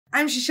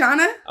I'm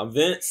Shoshana. I'm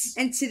Vince.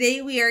 And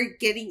today we are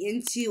getting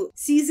into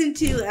Season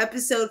 2,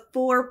 Episode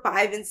 4,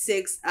 5, and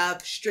 6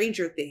 of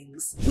Stranger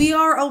Things. We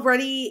are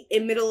already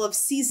in middle of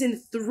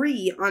Season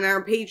 3 on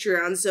our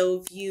Patreon, so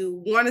if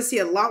you want to see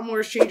a lot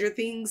more Stranger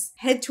Things,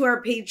 head to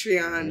our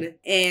Patreon.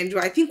 And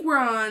I think we're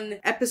on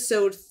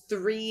Episode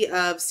 3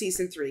 of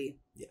Season 3.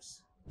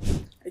 Yes.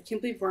 I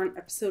can't believe we're on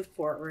Episode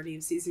 4 already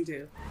of Season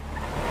 2.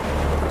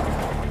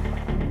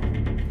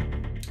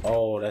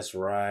 Oh, that's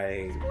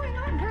right. What's going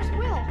on? Where's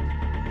Will?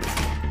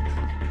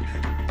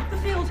 The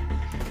field.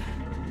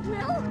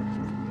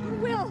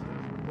 Will.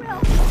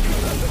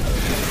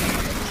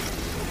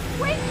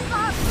 Wake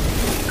up!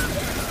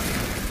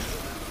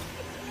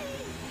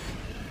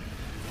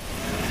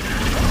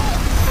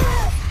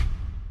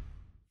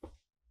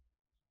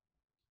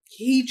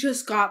 He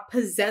just got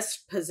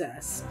possessed.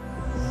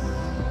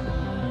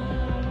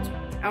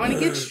 I want to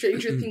get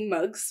Stranger Things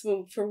mugs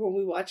for when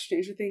we watch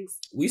Stranger Things.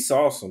 We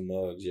saw some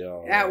mugs,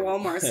 y'all. At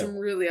Walmart, some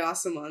really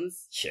awesome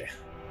ones. Yeah.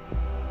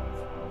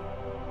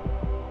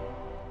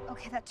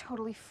 Okay, that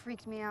totally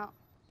freaked me out.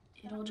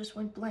 It all just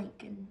went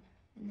blank, and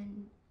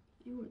then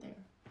you were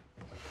there.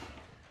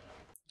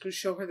 Just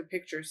show her the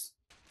pictures.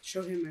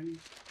 Show him and...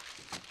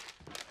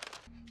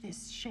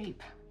 This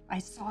shape, I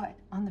saw it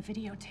on the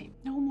videotape.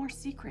 No more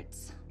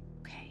secrets,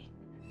 okay?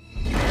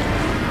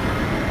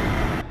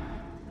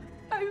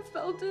 I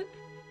felt it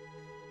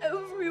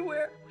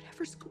everywhere.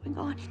 Whatever's going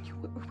on in you,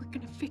 we're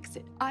gonna fix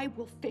it. I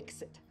will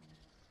fix it.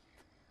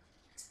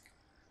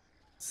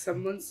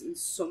 Someone's in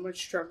so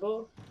much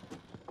trouble.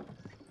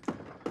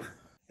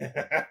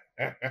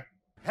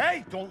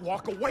 Hey, don't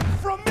walk away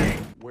from me!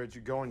 Where'd you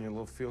go on your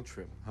little field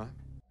trip, huh?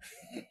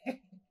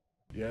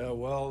 Yeah,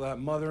 well, that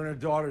mother and her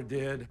daughter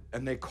did,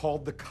 and they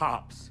called the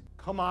cops.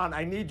 Come on,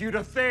 I need you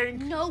to think.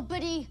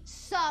 Nobody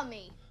saw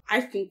me.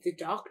 I think the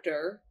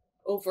doctor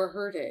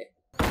overheard it.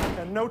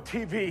 And no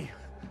TV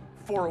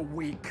for a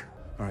week.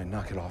 All right,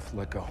 knock it off.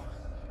 Let go.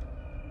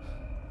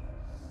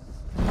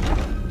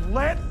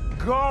 Let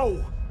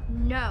go!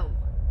 No.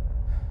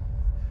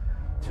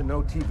 To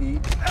no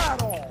TV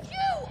at all. You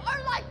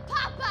are like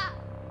Papa!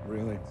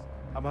 Really?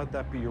 How about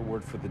that be your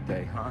word for the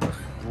day, huh?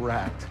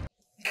 Brat.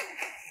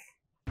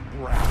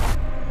 Brat.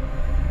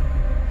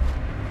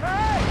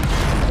 Hey!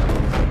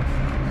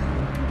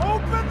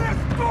 Open this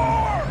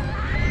door!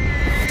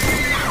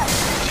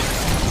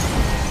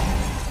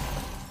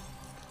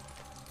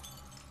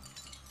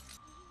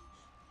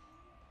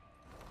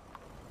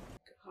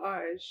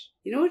 Gosh.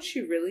 You know what she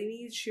really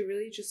needs? She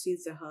really just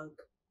needs a hug.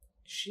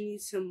 She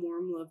needs some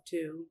warm love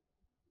too.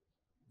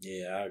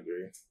 Yeah, I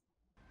agree.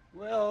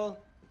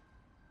 Well...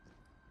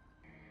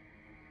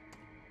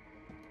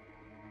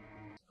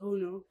 Oh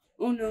no.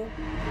 Oh no.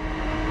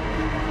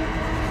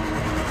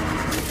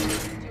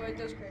 Do you like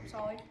those grapes,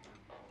 Holly?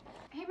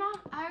 Hey,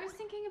 Mom, I was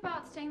thinking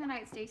about staying the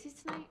night at Stacy's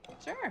tonight.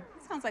 Sure.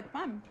 That sounds like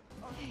fun.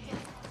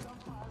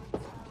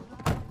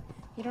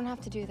 You don't have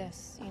to do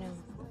this, you know.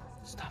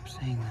 Stop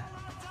saying that.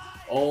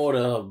 Oh,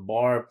 the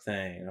Barb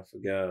thing. I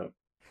forgot.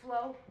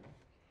 Flo,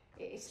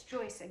 it's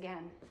Joyce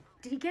again.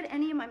 Did you get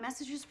any of my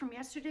messages from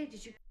yesterday?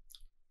 Did you?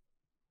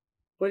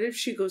 What if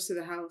she goes to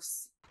the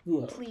house?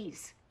 Who?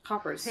 Please.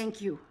 Coppers.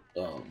 Thank you.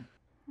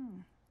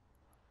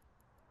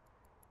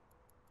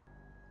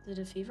 Is it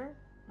a fever?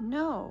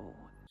 No.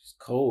 It's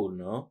cold,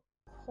 no?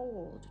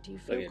 Cold. Do you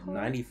feel Like at cold?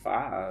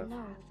 95.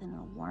 No, then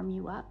I'll warm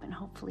you up and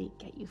hopefully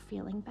get you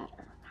feeling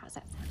better. How's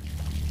that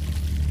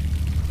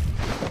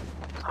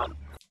sound?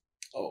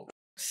 Oh.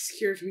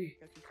 Scared me.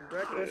 Some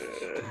breakfast.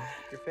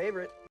 Your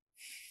favorite.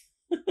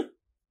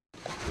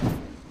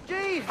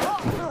 Jeez!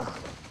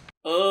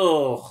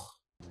 Oh.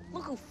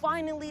 Look who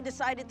finally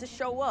decided to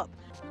show up.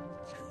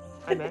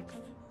 Hi, Max.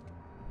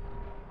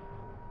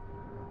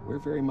 We're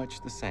very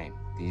much the same.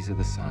 These are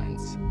the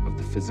signs of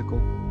the physical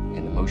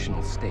and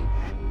emotional state.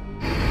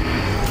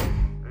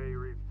 Hey, you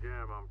reached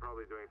Jim. I'm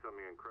probably doing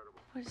something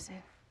incredible. What is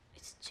it?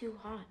 It's too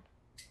hot.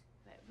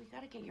 But we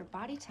gotta get your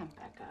body temp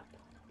back up.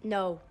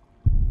 No.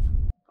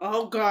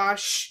 Oh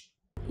gosh.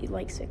 He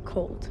likes it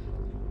cold.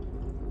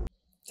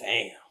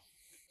 Damn.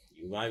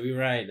 You might be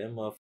right. That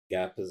motherfucker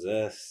got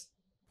possessed.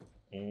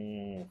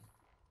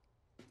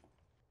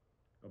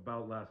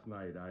 About last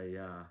night,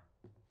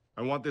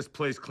 I want this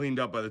place cleaned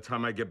up by the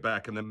time I get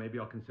back, and then maybe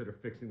I'll consider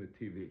fixing the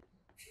TV.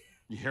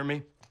 You hear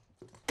me?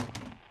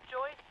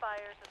 Joyce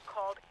Byers has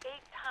called 8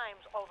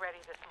 times already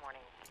this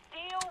morning.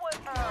 Deal with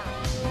her.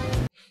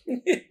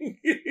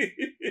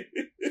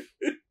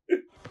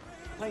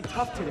 Playing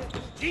tough today.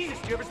 Jesus,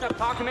 do you ever stop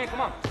talking, man?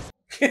 Come on.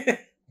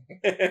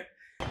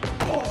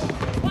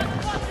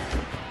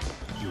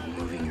 You're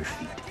moving your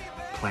feet.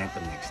 Plant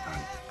them next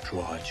time.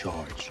 Draw a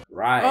charge.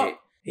 Right. Oh.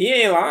 He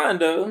ain't lying,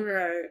 though.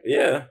 Right.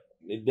 Yeah.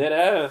 They dead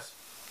ass.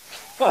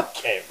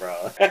 Okay,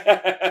 bro.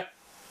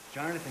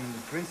 Jonathan and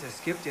the princess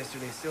skipped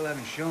yesterday still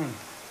haven't shown.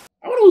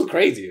 I wonder who's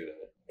crazier,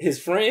 though. His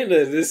friend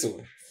or this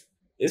one?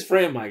 His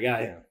friend might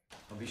got him.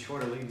 I'll be sure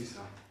to leave you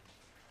some.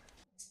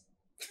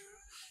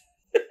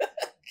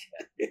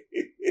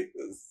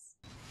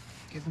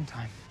 Give them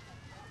time.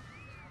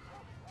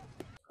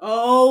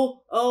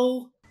 Oh.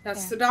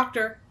 That's the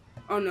doctor.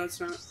 Oh, no, it's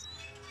not.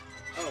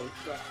 Oh,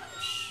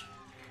 gosh.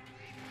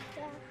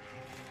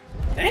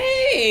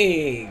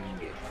 Dang!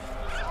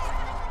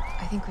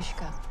 I think we should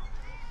go.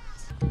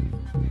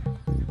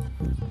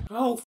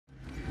 Go.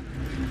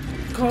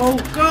 Go,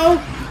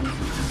 go!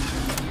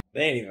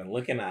 They ain't even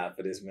looking out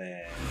for this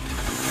man.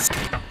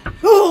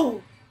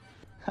 Oh!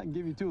 I can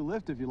give you 2 a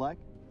lift if you like.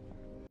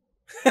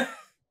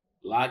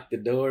 Lock the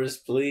doors,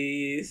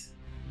 please.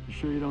 You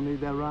sure you don't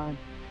need that ride?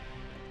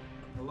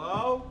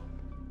 Hello?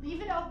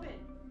 Leave it open.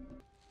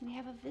 We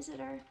have a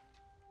visitor.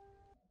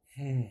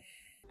 Hmm.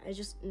 I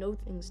just know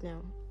things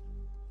now.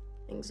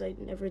 Things I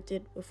never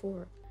did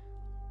before.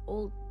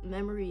 Old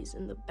memories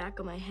in the back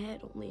of my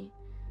head, only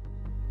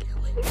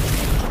killing.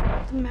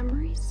 The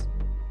memories?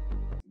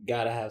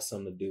 Gotta have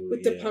something to do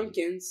With the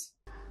pumpkins.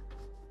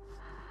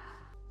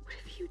 What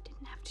if you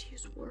didn't have to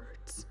use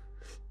words?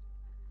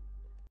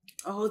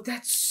 Oh,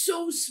 that's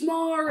so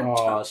smart.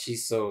 Oh,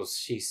 she's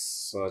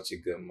such a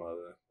good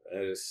mother.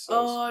 That is so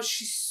oh,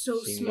 she's so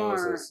she smart.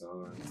 knows her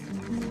son.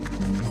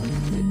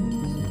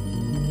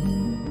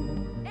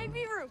 AV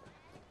room,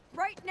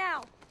 right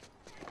now.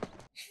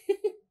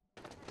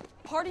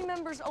 Party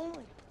members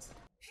only.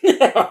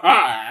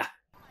 I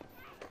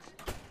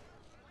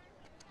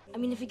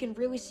mean, if he can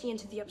really see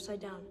into the Upside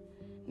Down,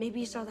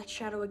 maybe he saw that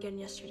shadow again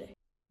yesterday.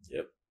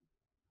 Yep.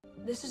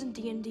 This isn't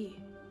D&D.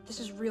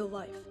 This is real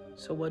life.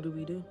 So what do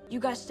we do?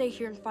 You guys stay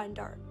here and find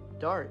Dart.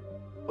 Dart?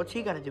 What's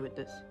he got to do with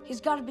this? He's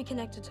got to be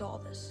connected to all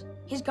this.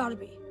 He's got to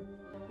be.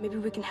 Maybe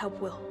we can help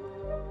Will.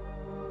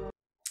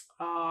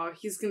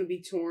 He's gonna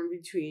be torn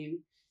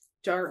between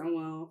Dart and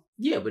Will.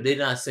 Yeah, but they're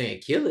not saying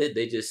kill it.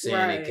 They just saying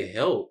Right. it can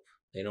help.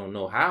 They don't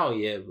know how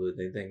yet, but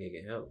they think it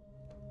can help.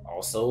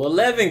 Also,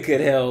 11 could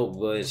help,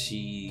 but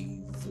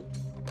she's...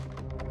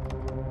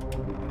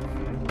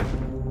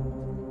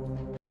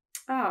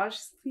 Oh,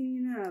 she's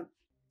cleaning up.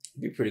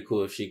 It'd be pretty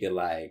cool if she could,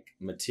 like,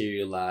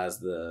 materialize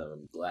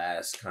the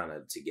glass kind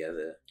of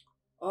together.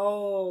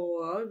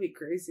 Oh, that would be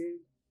crazy.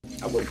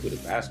 I would put it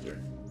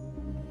faster.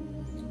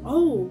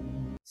 Oh,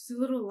 it's a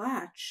little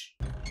latch.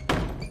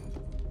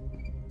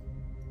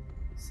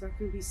 So that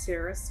could be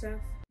Sarah's stuff?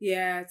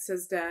 Yeah, it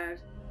says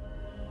Dad.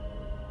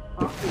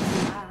 Off his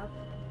lap.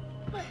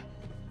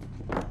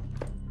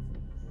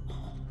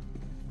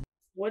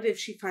 What if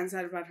she finds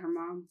out about her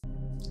mom?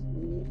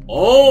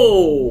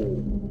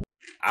 Oh!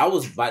 I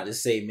was about to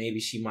say maybe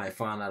she might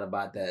find out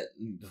about that,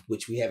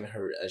 which we haven't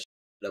heard a shit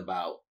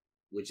about,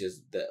 which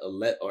is the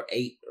 11 or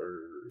 8, or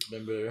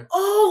remember?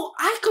 Oh,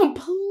 I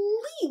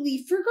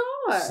completely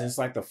forgot. Since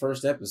like the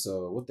first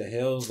episode, what the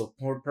hell is the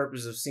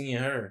purpose of seeing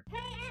her?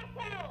 Let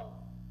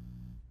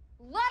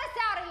us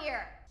out of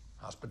here!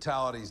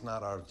 Hospitality's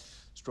not our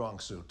strong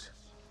suit.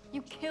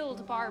 You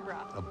killed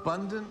Barbara.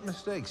 Abundant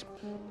mistakes,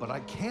 but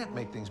I can't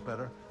make things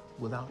better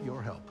without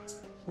your help.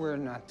 We're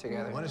not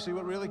together. Want to see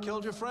what really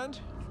killed your friend?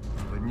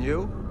 Wouldn't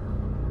you?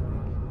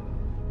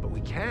 But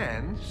we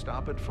can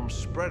stop it from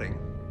spreading.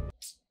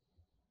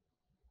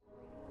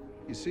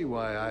 You see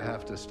why I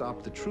have to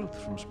stop the truth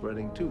from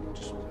spreading too.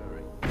 Just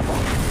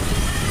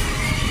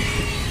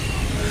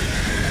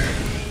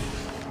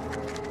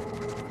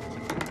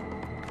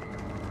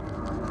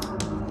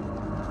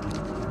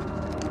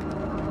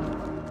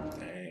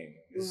Dang,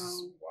 this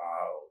is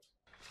wild.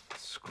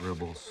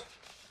 Scribbles.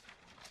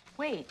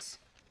 Wait.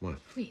 What?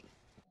 Wait.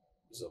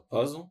 It's a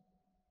puzzle?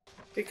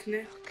 They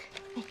connect.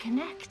 They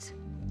connect.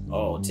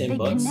 Oh, $10. They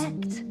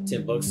connect.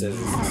 $10 says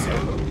it's a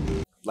circle.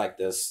 Like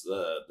this,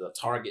 the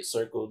target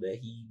circle that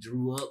he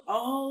drew up.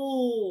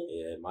 Oh.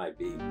 Yeah, it might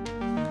be.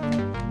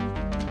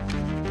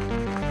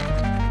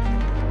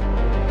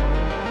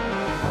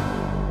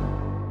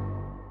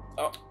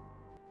 Oh.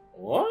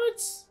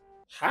 What?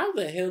 How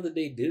the hell did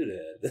they do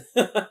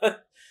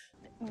that?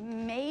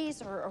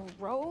 Maze or a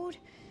road.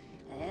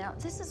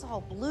 This is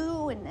all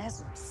blue and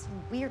has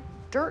some weird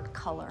dirt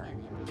color in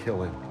it.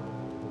 Killing.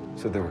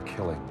 So they were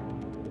killing.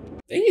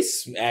 They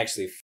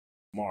actually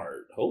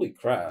smart. Holy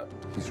crap.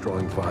 He's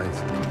drawing vines.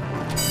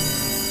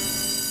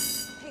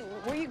 Hey,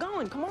 where you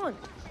going? Come on.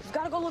 We've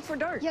got to go look for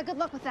Dart. Yeah, good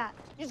luck with that.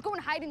 You're just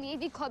going to hide in the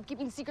AV club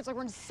keeping secrets like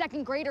we're in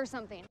 2nd grade or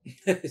something.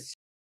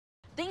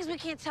 Things we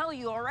can't tell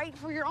you, all right?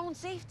 For your own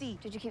safety.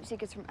 Did you keep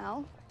secrets from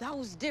Elle? That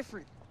was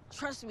different.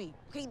 Trust me.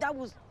 Okay, that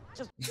was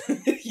just...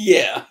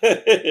 Yeah,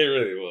 it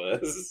really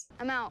was.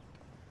 I'm out.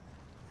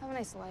 Have a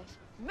nice life.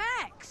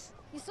 Max!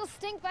 You still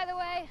stink, by the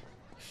way.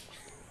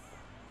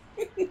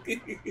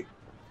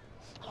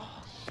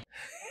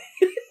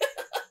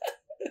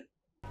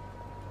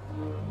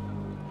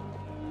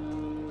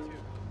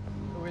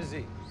 Who is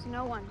he? There's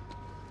no one.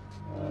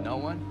 No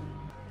one?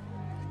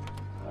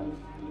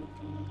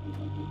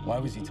 Why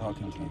was he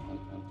talking to you?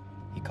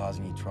 He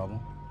causing you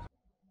trouble?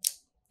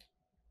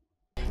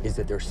 Is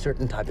that there are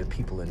certain type of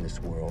people in this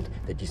world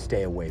that you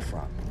stay away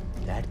from.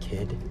 That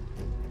kid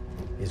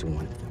is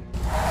one of them.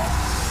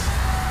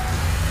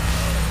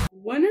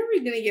 When are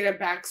we gonna get a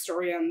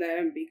backstory on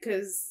them?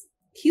 Because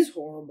he's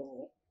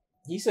horrible.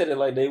 He said it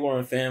like they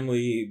weren't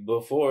family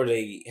before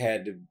they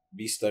had to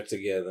be stuck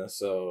together.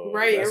 So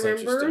Right, that's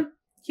remember? interesting.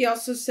 He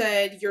also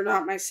said, "You're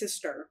not my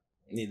sister."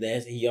 He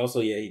did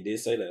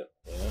say that.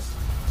 Yeah.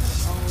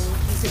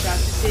 Oh, he's about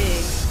to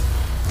dig.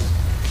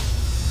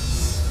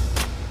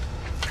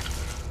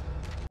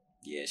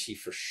 Yeah, she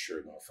for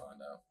sure gonna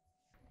find out.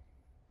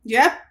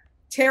 Yep.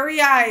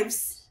 Terry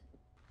Ives.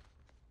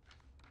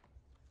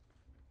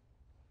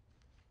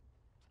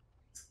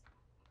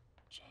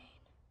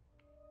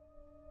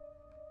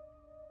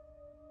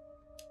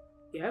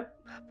 Yep.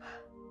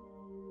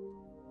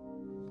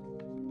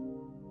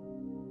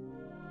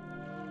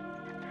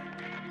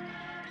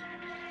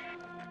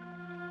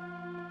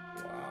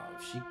 Wow,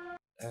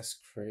 that's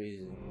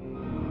crazy.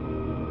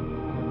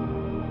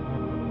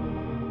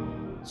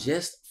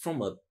 Just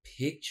from a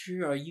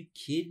picture? Are you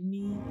kidding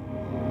me?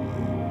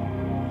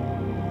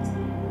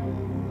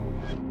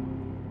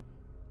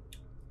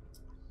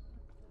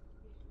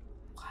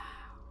 Wow.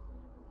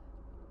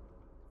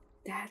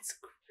 That's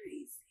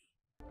crazy.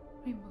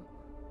 Rainbow.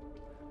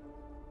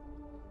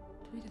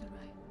 Way to the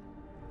right.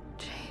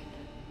 Jane.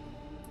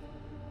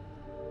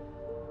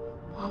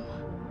 Mama.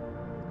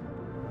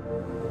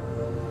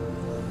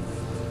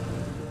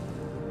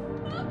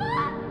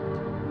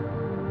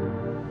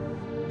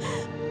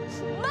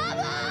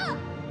 Mama!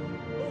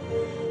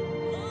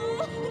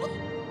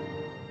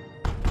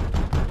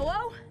 Hello?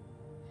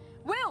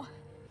 Will!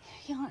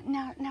 You know,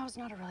 now is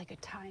not a really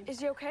good time. Is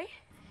he okay?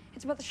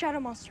 It's about the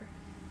shadow monster.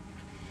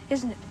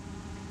 Isn't it?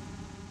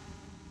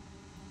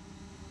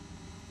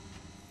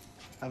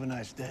 Have a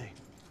nice day.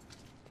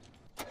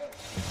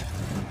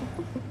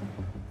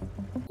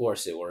 Of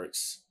course it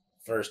works.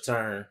 First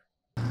turn.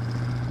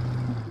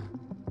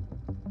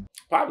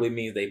 Probably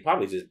means they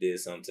probably just did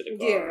something to the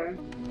car. Yeah.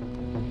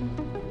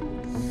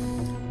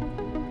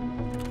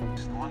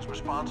 The one's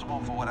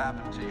responsible for what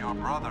happened to your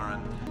brother,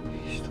 and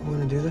You still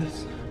want to do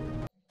this?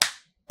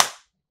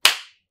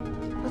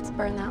 Let's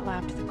burn that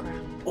lab to the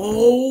ground.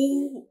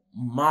 Oh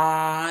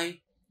my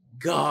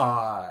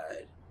God.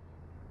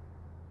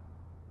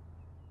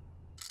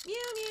 Mew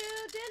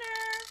Mew,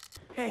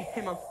 dinner. Hey,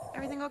 Mom.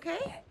 Everything okay?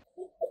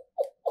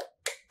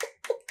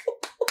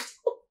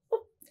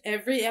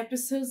 Every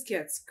episode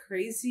gets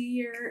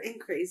crazier and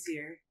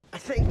crazier. I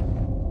think.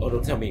 Oh,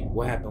 don't tell me.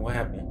 What happened? What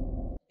happened?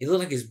 It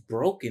looked like it's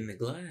broken, the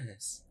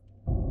glass.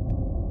 What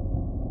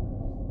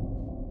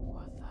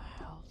the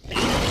hell?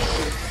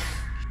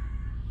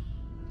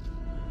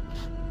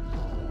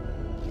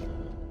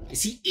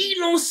 Is he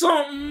eating on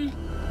something?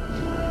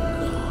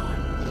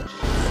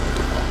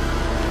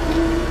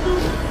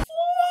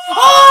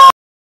 Oh!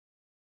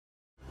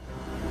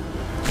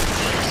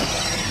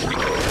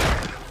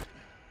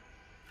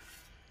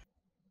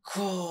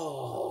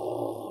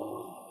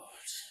 God.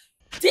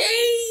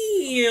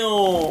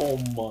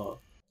 Damn!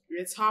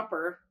 It's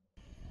Hopper.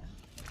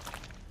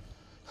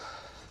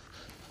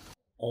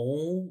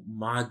 Oh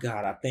my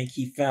God, I think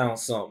he found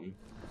something.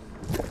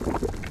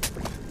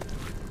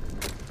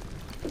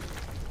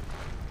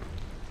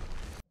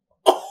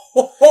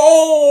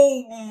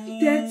 Oh!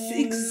 That's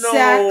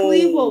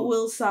exactly what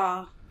Will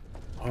saw.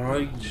 Are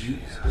you?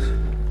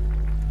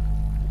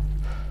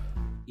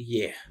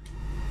 Yeah.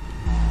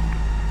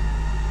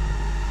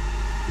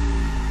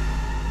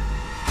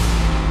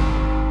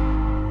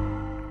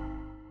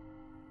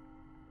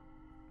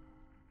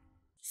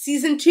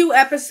 Season 2,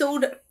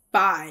 episode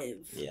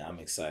 5. Yeah, I'm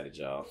excited,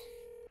 y'all.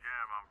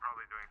 Yeah, I'm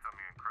probably doing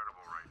something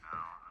incredible right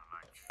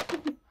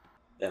now.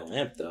 That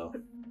lamp, though.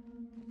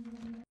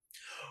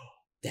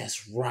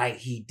 That's right.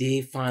 He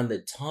did find the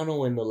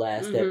tunnel in the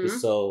last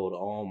episode.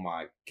 Oh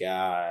my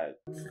God.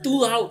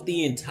 Throughout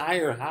the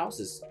entire house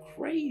is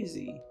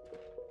crazy.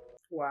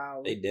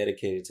 Wow. They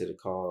dedicated to the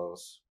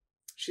cause.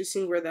 She's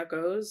seen where that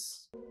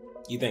goes.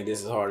 You think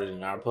this is harder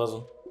than our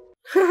puzzle?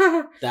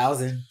 Oh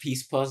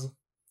 1,000-piece puzzle?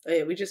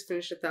 yeah, we just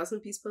finished a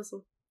 1,000-piece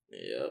puzzle.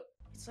 Yep.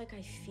 It's like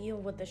I feel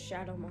what the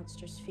shadow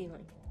monster's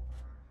feeling.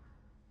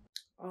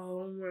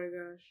 Oh my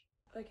gosh.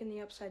 Like in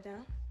the Upside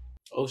Down?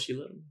 Oh, she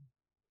let him.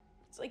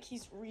 It's like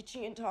he's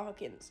reaching into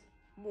Hawkins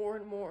more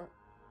and more.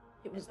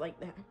 It was like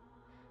that.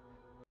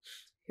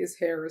 His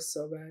hair is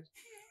so bad.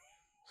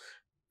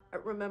 I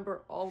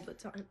remember all the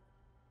time.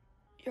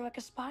 You're like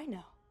a spy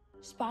now.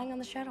 Spying on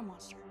the shadow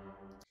monster.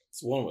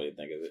 It's one way to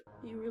think of it.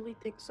 You really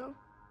think so?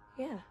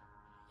 Yeah.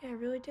 Yeah, I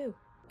really do.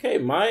 Okay,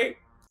 Mike.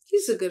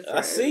 He's a good friend.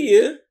 I see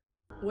you.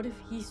 What if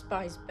he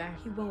spies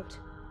back? He won't.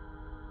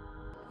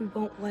 We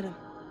won't let him.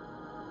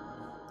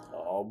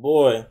 Oh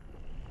boy.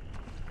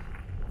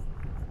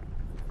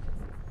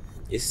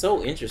 It's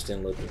so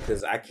interesting looking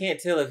because I can't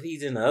tell if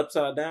he's in the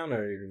Upside Down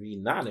or if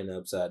he's not in the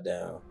Upside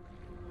Down.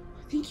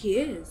 I think he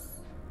is.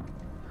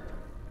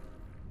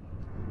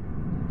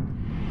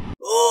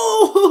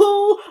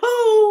 Oh!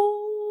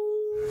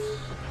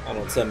 Oh,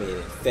 don't tell me it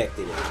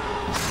infected it.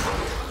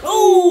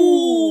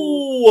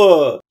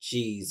 Oh!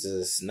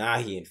 Jesus, now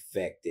he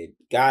infected.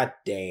 God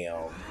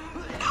damn.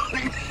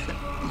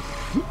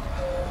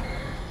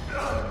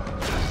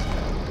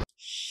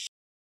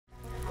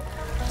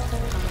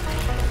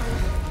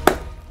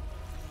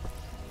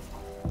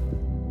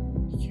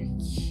 You're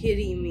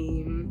kidding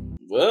me.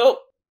 Well,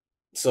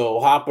 So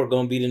Hopper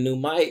gonna be the new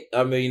Mike.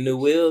 I mean, new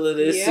Will of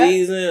this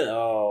season.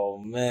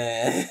 Oh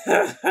man,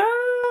 this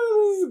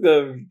is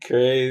gonna be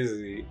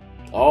crazy.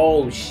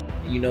 Oh,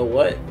 you know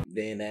what?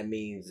 Then that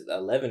means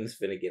 11 is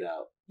finna get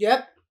out.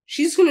 Yep,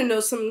 she's gonna know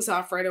something's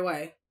off right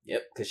away.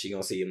 Yep, because she's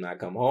gonna see him not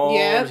come home.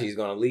 Yep. She's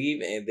gonna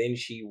leave, and then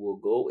she will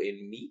go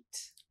and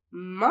meet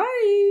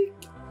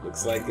Mike.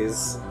 Looks like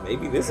it's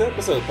maybe this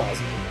episode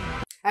possible.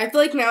 I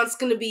feel like now it's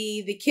gonna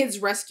be the kids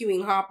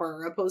rescuing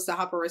Hopper opposed to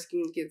Hopper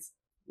rescuing the kids.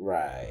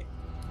 Right.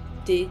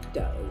 Dig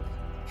dog.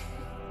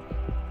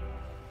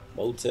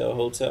 Motel,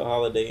 hotel,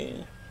 Holiday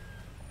Inn.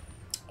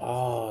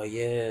 Oh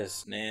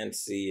yes,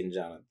 Nancy and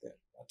Jonathan,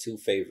 my two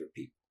favorite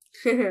people.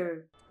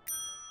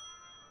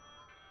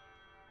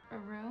 A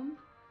room?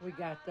 We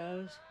got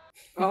those.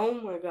 Oh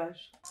my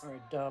gosh. Or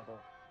a double.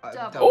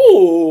 Double.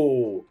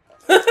 Oh.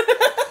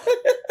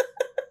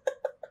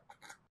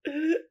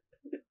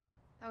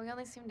 Oh, we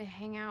only seem to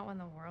hang out when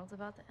the world's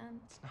about to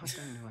end. It's not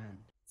going to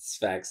end. It's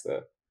facts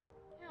though.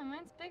 Yeah,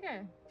 mine's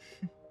bigger.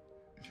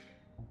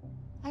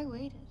 I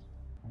waited.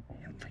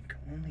 Yeah, like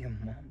only a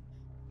month.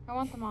 I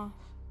want them off.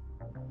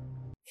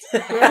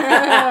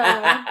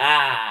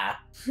 That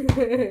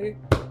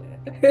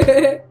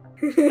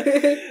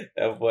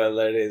boy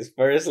learned his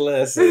first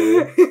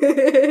lesson.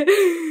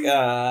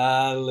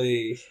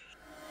 Golly.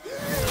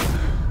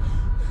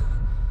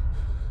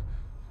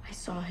 I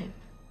saw him.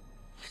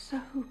 You saw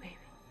who, baby?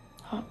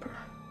 Hopper.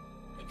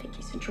 I think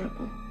he's in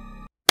trouble.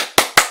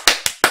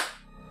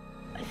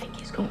 I think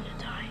he's going to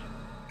die.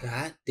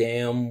 God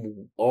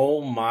damn.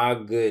 Oh my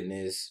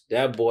goodness.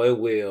 That boy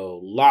Will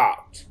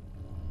locked.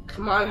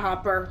 Come on,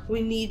 Hopper.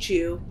 We need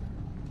you.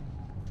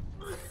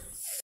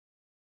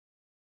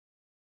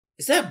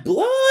 Is that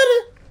blood?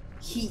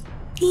 He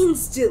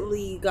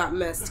instantly got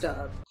messed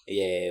up.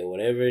 Yeah,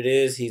 whatever it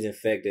is, he's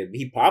infected.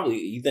 He probably,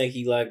 you think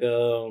he like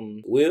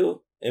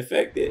Will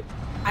infected?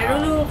 I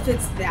don't know if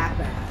it's that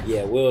bad.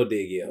 Yeah, Will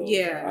did get hold.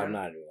 Yeah. I'm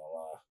not even gonna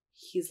lie.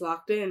 He's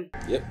locked in.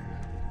 Yep.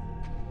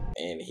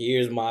 And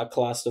here's my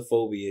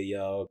claustrophobia,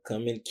 y'all.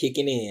 Coming,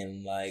 kicking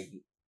in like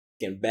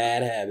in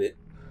bad habit.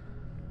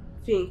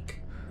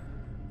 Think.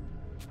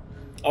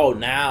 Oh,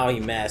 now he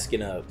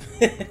masking up.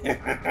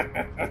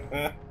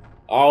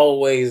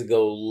 Always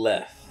go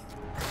left.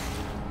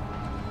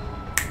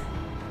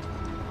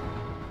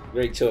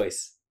 Great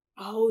choice.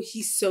 Oh,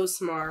 he's so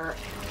smart.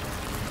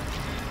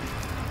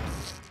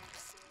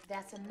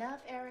 That's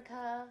enough,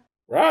 Erica.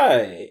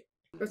 Right.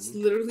 That's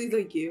literally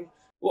like you.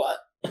 What?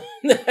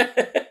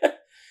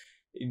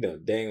 You know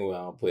dang well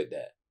I don't put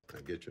that.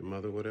 I get your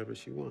mother whatever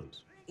she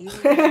wants.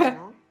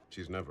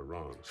 She's never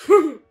wrong.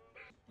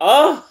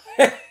 Oh!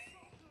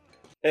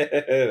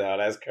 No,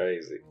 that's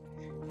crazy.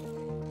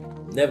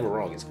 Never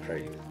wrong is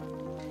crazy.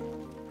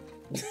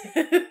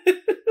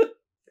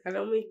 I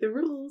don't make the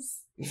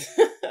rules.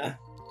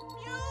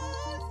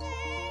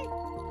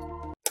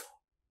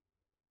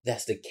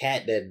 That's the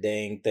cat that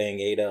dang thing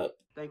ate up.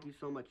 Thank you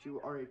so much.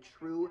 You are a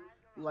true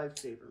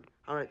lifesaver.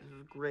 All right, this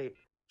is great.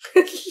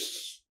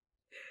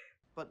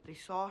 But they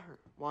saw her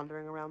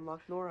wandering around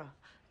Loch Nora.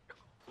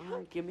 All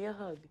right, give me a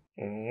hug.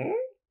 Mm-hmm.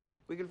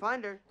 We can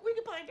find her. We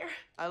can find her.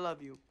 I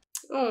love you.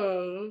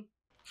 Oh.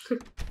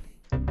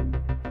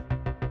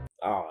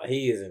 Oh,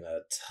 he is in a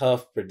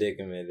tough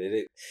predicament.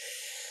 It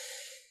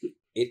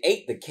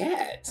ate the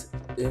cat.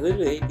 It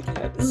literally ate the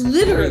cat. That's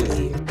literally.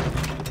 Crazy.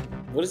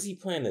 What is he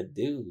planning to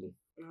do?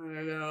 I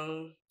don't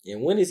know.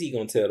 And when is he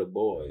gonna tell the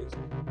boys?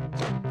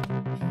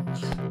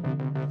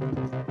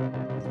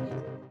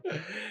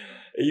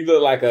 He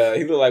looked like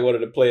one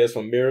of the players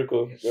from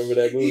Miracle. Remember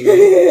that movie?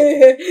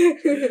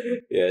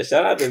 Yeah,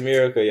 shout out to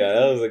Miracle, y'all.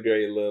 That was a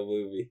great little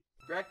movie.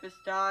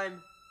 Breakfast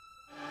time.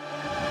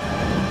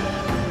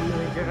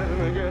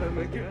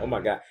 Oh my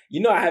god. You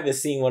know I haven't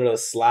seen one of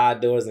those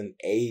slide doors in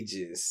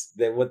ages.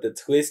 That with the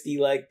twisty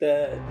like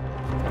that.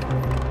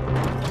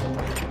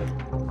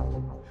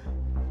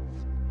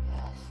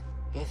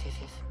 Yes.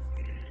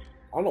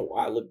 I don't know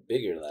why it looked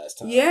bigger last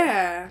time.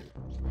 Yeah.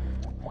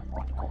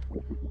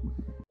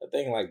 A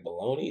thing like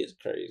baloney is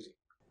crazy.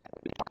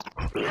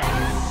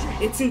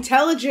 It's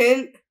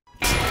intelligent.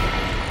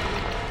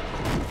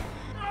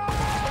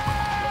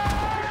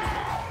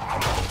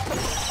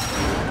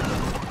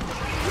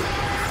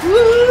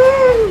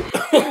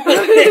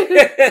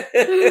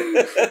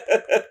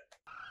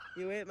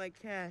 You ate my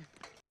cat.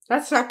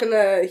 That's not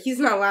he's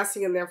not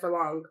lasting in there for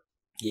long.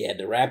 Yeah,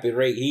 the rapid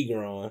rate he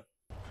growing.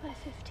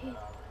 5:15.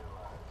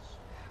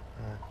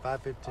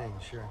 5:15,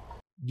 sure.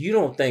 You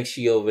don't think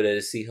she over there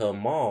to see her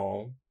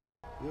mom?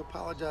 You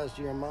apologize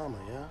to your mama,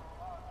 yeah?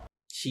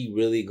 She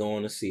really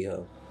going to see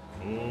her.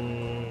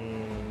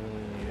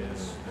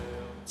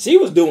 She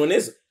was doing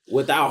this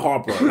without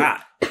Harper or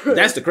not.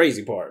 That's the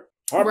crazy part.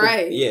 Harper,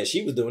 right. Yeah,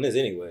 she was doing this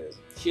anyways.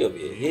 She'll be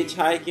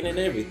hitchhiking and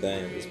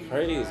everything. It's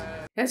crazy.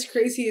 That's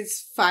crazy.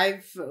 It's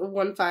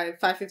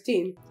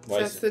 5:15. So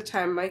that's the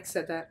time Mike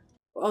said that.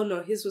 Oh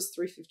no, his was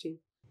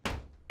 3:15.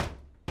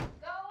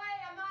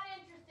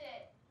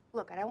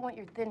 Look, I don't want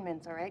your Thin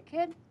Mints, all right,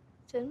 kid?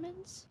 Thin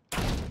Mints?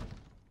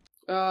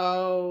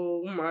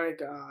 Oh my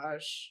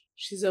gosh.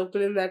 She's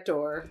opening that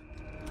door.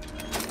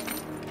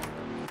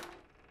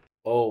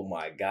 Oh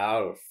my god,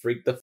 I would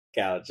freak the fuck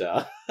out,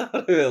 y'all.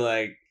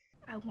 Like,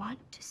 I want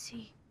to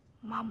see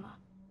Mama.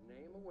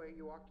 Name a way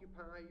you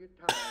occupy your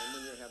time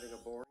when you're having a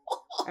boring...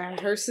 And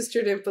her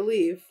sister didn't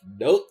believe.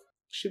 Nope.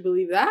 She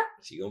believed that?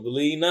 She gonna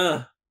believe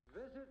now.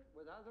 Visit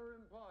with other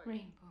employees.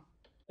 Rainbow.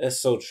 That's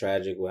so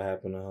tragic what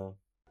happened to her.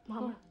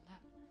 Mama,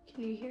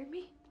 can you hear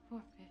me?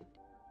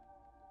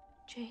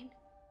 Jane,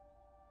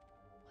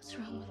 what's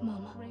wrong with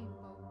Mama?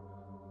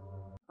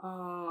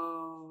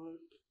 Oh.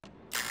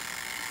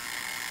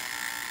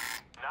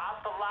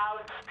 Not the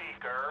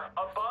loudspeaker.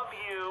 Above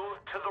you,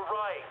 to the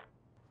right.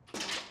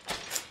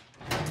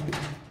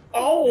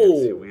 Oh!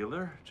 Nancy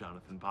Wheeler,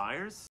 Jonathan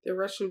Byers. The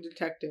Russian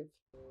detective.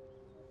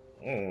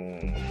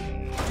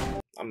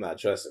 I'm not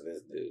trusting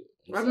this dude.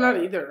 I'm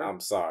not either. I'm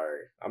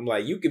sorry. I'm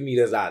like, you can meet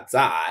us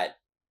outside,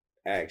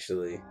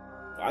 actually.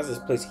 Why does this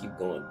place keep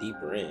going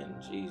deeper in?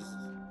 Jesus.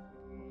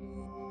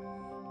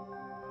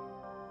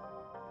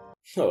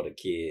 Oh, the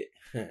kid.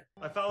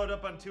 I followed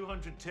up on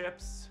 200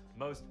 tips.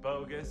 Most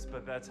bogus,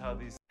 but that's how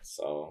these...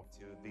 So...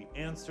 The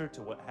answer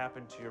to what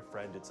happened to your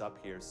friend, it's up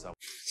here somewhere.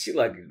 She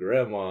like a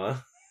grandma.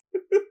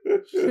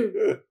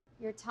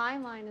 Your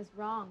timeline is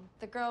wrong.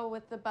 The girl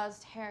with the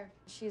buzzed hair,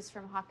 she's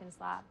from Hawkins'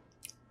 lab.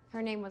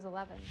 Her name was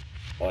 11.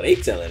 Oh, they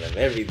telling him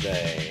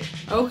everything.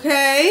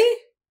 Okay.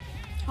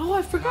 Oh,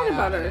 I forgot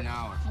about her.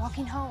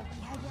 Walking home.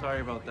 Sorry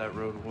about that,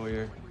 Road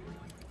Warrior.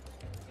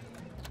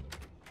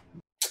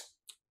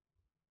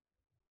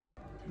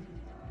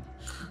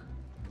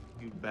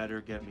 You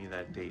better get me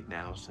that date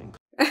now, Sinclair.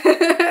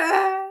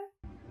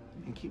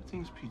 And keep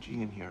things PG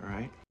in here,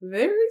 right?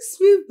 Very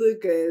smooth,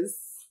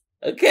 Lucas.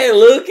 Okay,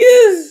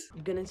 Lucas.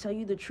 I'm gonna tell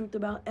you the truth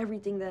about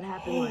everything that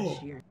happened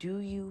last year. Do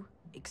you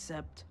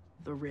accept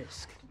the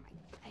risk?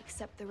 I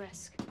accept the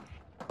risk.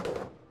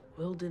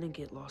 Will didn't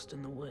get lost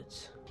in the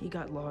woods. He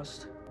got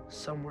lost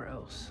somewhere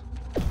else.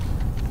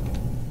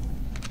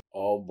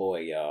 Oh boy,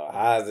 y'all.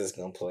 How is this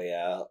gonna play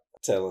out?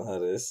 Telling her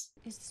this.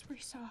 Is this where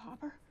you saw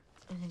Hopper?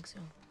 I think so.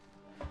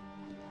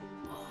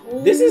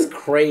 This is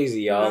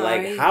crazy, y'all. My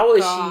Like, how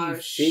is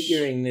gosh. she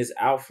figuring this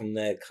out from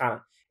that kind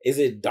of... Is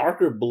it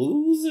darker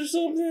blues or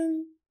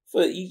something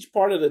for each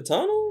part of the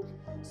tunnel?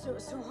 So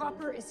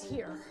Hopper is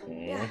here.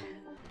 Yeah.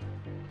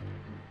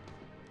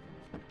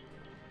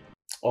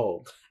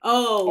 Oh,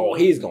 Oh.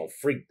 he's gonna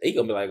freak. He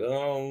gonna be like,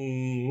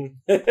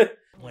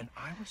 When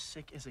I was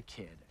sick as a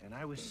kid, and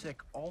I was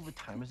sick all the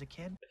time as a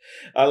kid.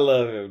 I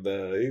love him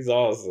though. He's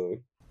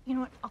awesome. You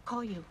know what? I'll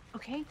call you,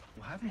 okay?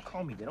 Well, have them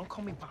call me. They don't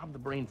call me Bob the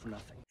Brain for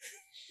nothing.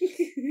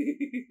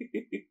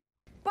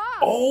 Bob!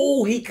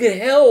 Oh, he could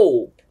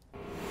help.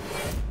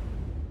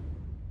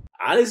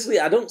 Honestly,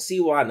 I don't see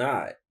why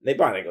not. They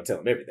probably ain't gonna tell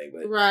him everything,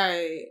 but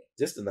Right.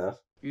 just enough.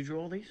 You drew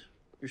all these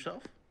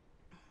yourself?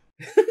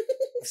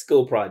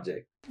 School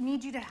project. I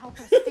need you to help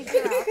us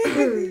figure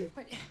out.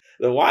 But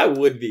The why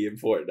would be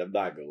important. I'm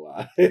not gonna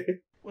lie.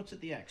 What's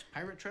at the X?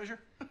 Pirate treasure?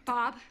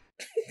 Bob.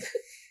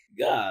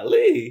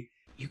 Golly.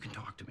 You can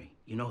talk to me.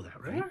 You know that,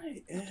 right?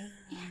 Right.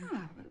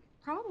 Yeah, but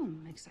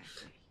problem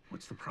exactly.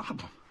 What's the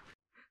problem?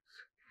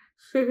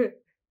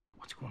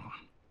 What's going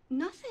on?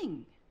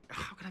 Nothing.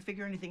 How can I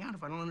figure anything out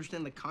if I don't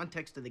understand the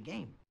context of the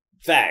game?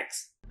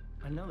 Facts.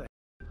 I know that.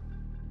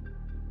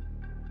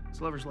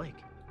 It's Lover's Lake.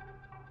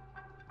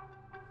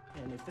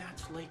 And if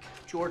that's Lake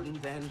Jordan,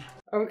 then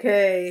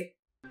Okay.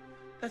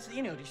 that's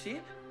the, do you see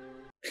it?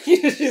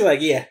 She's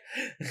like, yeah.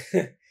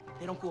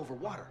 They don't go over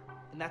water,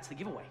 and that's the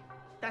giveaway.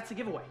 That's the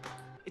giveaway.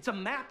 It's a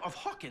map of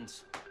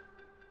Hawkins.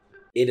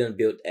 It done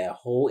built a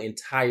whole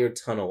entire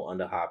tunnel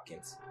under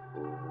Hopkins.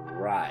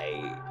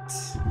 Right.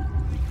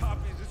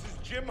 Copies, this is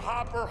Jim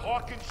Hopper,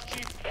 Hawkins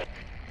Chief. I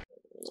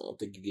don't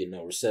think you get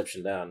no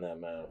reception down there,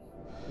 man.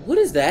 What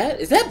is that?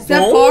 Is that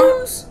that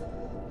bones?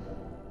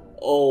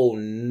 Oh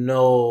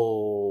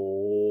no.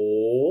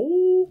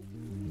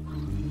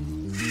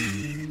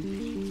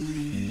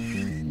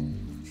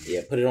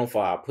 Yeah, put it on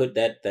fire. Put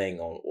that thing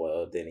on.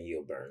 Well, then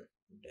he'll burn.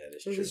 That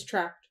is true. He's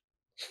trapped.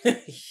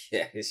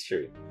 Yeah, it's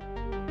true.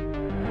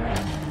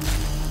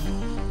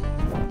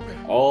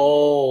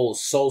 Oh,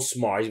 so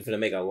smart. He's gonna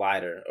make a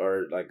lighter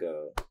or like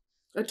a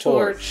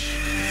torch.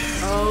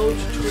 Oh,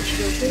 torch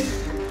open.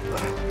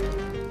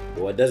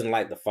 Well, it doesn't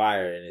light the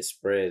fire and it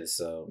spreads,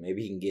 so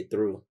maybe he can get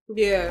through.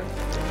 Yeah.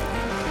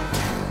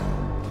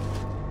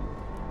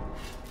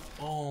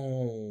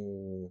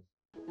 Oh.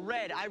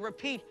 Red, I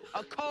repeat,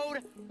 a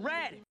code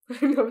red.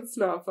 I know it's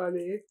not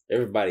funny.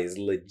 Everybody is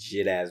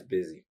legit ass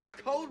busy.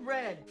 Code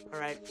red. All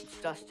right,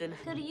 Dustin.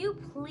 Could you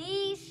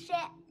please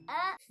shut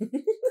up?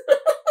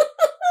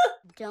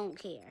 Don't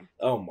care.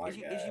 Oh my Is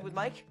god. you with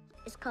Mike?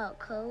 It's called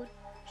code.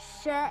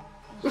 Shut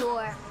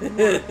your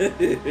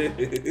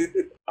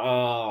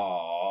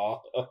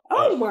Oh.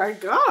 Oh my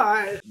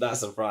god. Not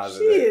surprising.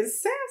 She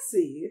is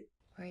sassy.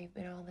 Where you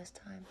been all this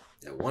time?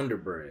 That Wonder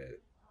Bread.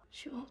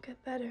 She won't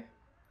get better,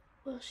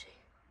 will she?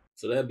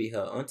 So that'd be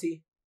her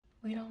auntie?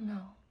 We don't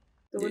know.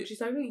 The one she's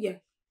talking? Yeah.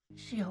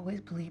 She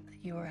always believed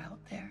that you were out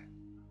there.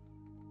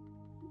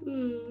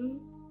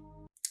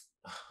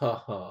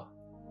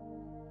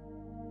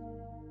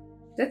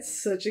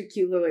 That's such a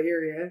cute little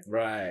area.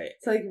 Right.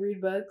 It's like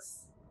read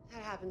books.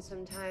 That happens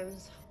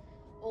sometimes.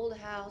 Old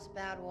house,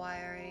 bad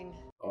wiring.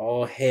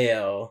 Oh,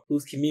 hell.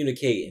 Who's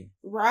communicating?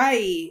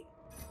 Right.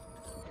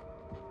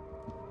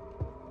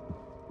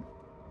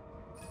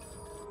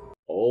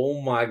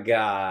 Oh, my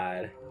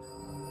God.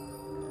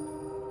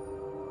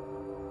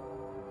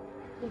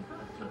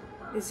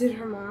 Is it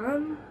her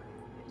mom?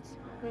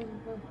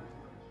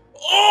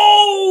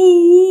 Oh!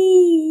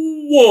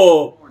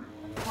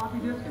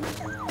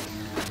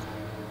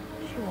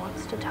 She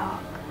wants to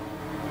talk.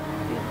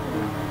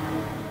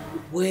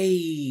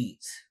 Wait.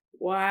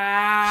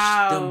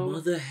 Wow. The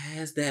mother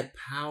has that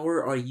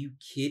power? Are you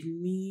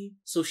kidding me?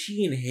 So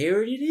she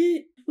inherited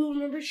it? Well,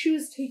 remember she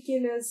was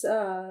taken as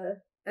a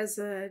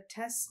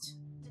test?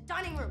 The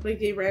dining room. Like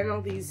they ran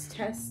all these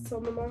tests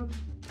on the mom?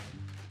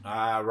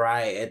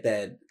 Right, at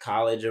that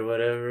college or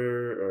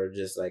whatever, or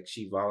just like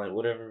she volunteered,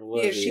 whatever it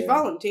was. Yeah, she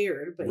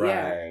volunteered, but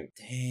right.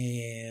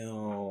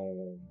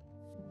 Damn.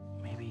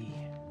 Maybe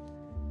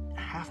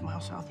a half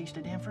mile southeast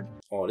of Danford?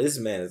 Oh, this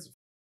man is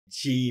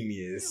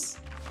genius.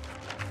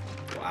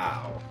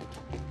 Wow.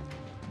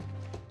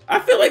 I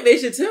feel like they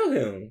should tell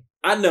him.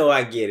 I know,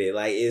 I get it.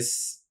 Like,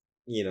 it's,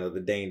 you know,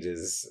 the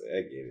dangers.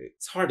 I get it.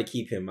 It's hard to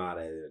keep him out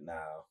of it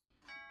now.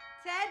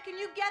 Ted, can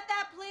you get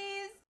that,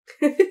 please?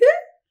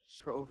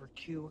 For over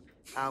 2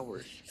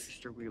 hours,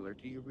 Mr. Wheeler.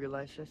 Do you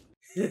realize this?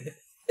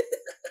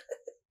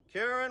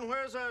 Karen,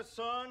 where's our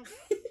son?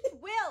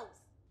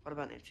 Wills. What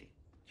about Nancy?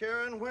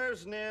 Karen,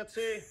 where's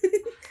Nancy?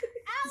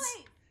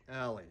 Allie.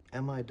 Allie.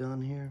 Am I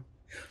done here?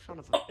 Son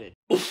of a bitch.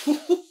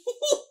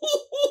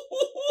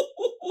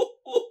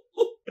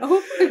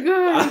 Oh my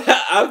God.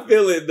 I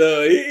feel it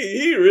though.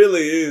 He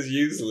really is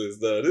useless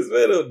though. This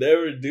man will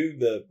never do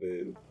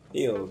nothing.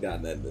 He don't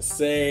got nothing to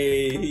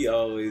say. He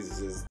always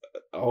just,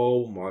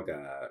 oh my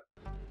God.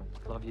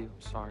 Love you.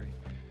 Sorry.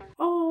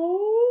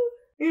 Oh,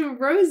 and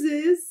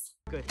roses.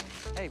 Good.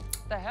 Hey,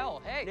 what the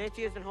hell? Hey.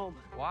 Nancy isn't home.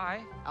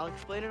 Why? I'll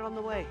explain it on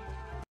the way.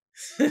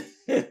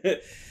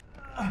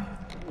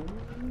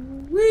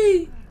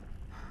 Wee.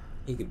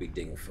 He could be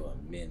digging for a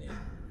minute.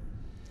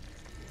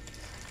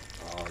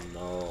 Oh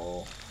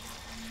no.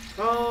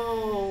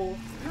 Oh.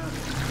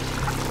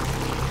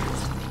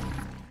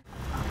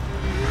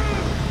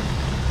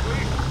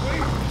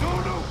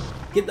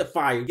 Get the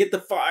fire. Get the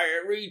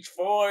fire. Reach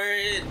for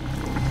it.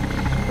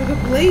 With a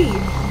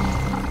blade.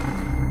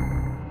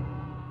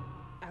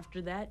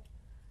 After that,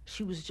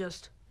 she was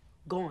just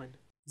gone.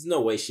 There's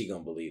no way she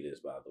gonna believe this,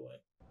 by the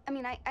way. I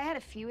mean, I had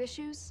a few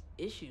issues.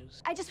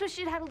 Issues? I just wish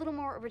she'd had a little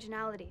more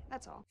originality,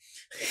 that's all.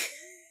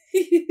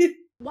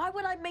 Why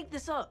would I make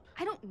this up?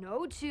 I don't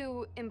know,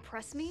 to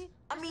impress me.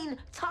 I mean,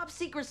 top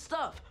secret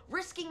stuff.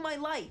 Risking my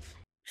life.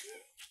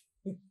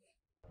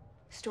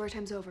 Story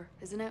time's over,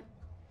 isn't it?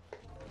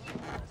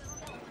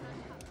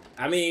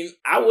 I mean,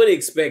 I would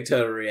expect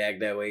her to react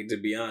that way, to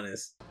be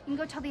honest. You can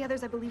go tell the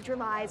others I believed your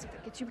lies, if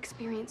it gets you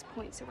experience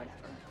points or whatever.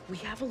 We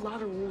have a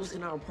lot of rules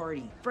in our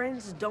party.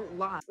 Friends don't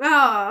lie.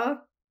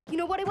 Ah. You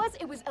know what it was?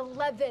 It was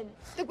 11.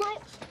 The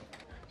girl...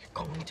 You're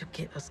going to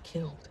get us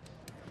killed.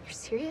 You're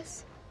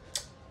serious?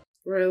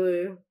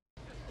 Really?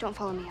 Don't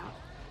follow me out.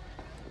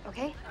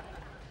 Okay?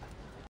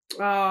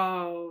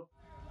 Oh.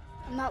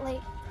 I'm not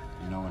late.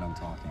 You know what I'm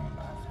talking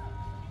about.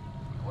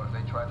 What if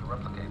they tried to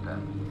replicate that?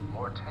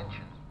 More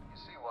tension. You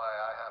see why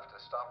I have to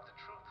stop the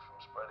truth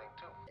from spreading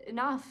too.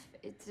 Enough.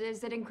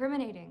 Is it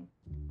incriminating?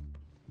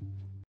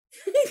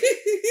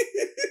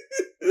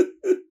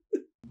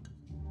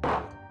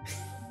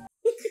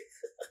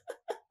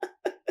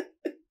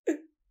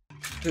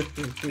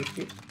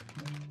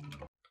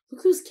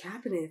 Look whose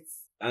cabinets.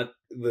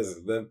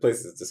 Listen, that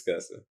place is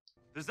disgusting.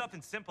 There's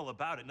nothing simple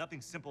about it. Nothing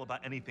simple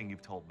about anything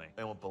you've told me.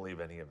 I won't believe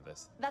any of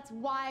this. That's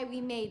why we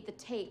made the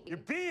tape. You're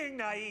being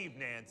naive,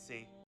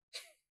 Nancy.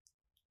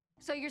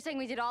 So you're saying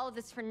we did all of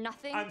this for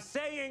nothing? I'm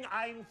saying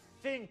I'm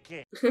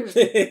thinking.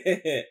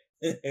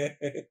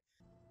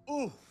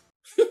 Ooh.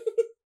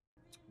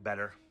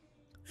 Better.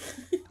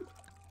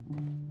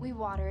 We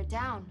water it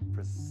down.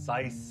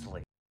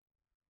 Precisely.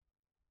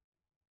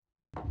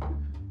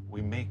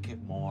 We make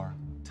it more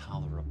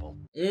tolerable.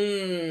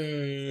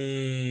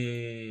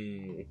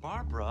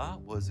 Barbara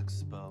was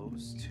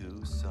exposed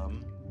to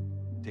some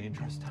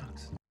dangerous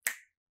toxin.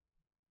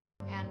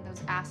 And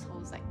those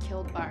assholes that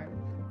killed Barb.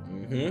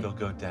 They'll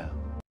go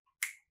down.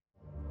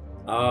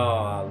 Oh,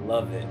 I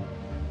love it.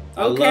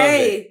 I Okay. love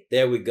it.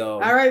 There we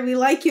go. All right, we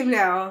like him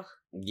now.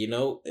 You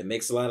know, it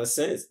makes a lot of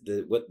sense.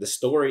 The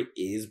story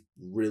is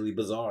really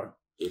bizarre.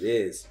 It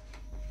is.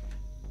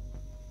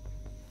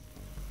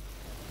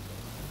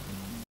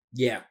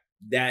 Yeah,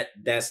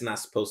 that's not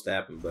supposed to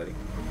happen, buddy.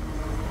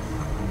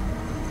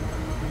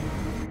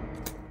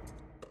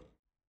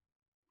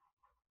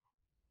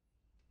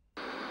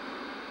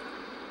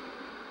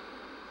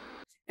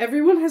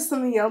 Everyone has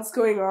something else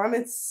going on.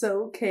 It's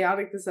so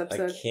chaotic this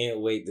episode. I can't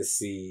wait to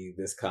see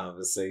this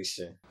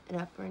conversation.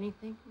 Up for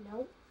anything?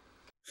 Nope.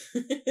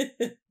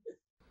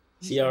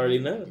 She already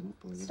knows.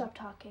 Stop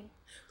talking.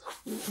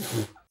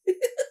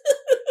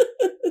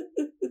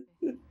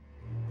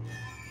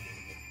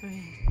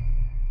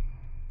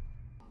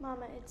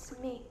 Mama, it's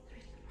me.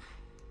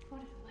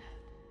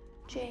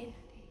 Jane.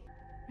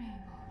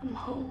 I'm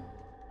home.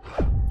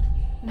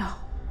 No.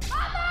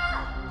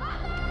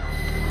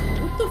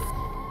 What the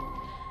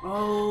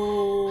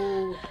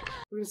Oh.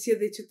 We're gonna see how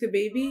they took the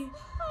baby?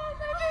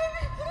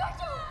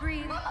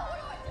 Breathe.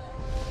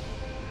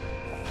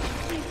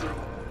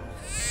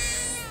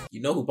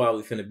 You know who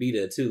probably finna be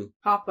there too?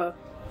 Papa.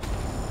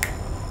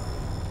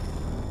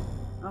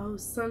 Oh,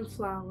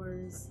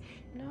 sunflowers.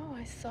 No,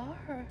 I saw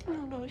her.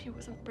 No, she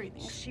wasn't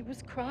breathing. She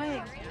was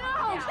crying.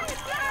 No!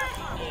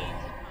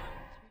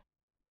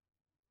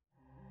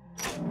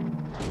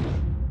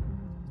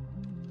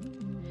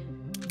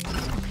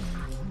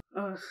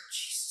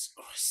 Jesus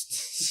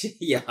Christ.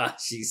 Yeah,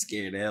 she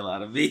scared the hell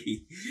out of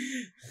me.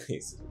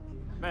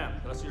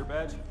 Ma'am, can I see your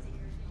badge?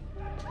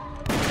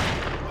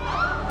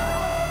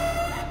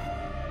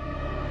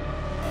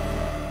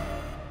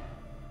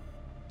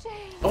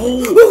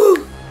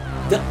 Oh,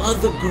 the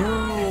other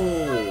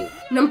girl.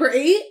 Number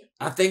 8?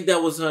 I think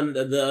that was her,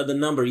 the other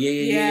number.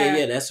 Yeah.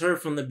 Yeah. That's her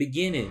from the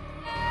beginning.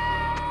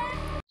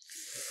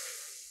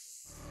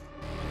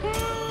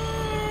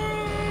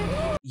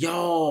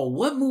 Yo,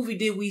 what movie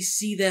did we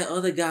see that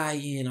other guy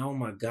in? Oh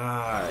my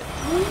god.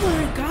 Oh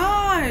my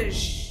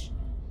gosh.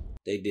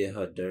 They did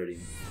her dirty.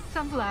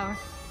 Sunflower.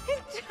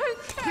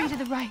 3 to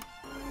the right.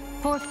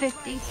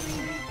 450.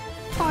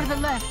 4 to the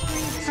left.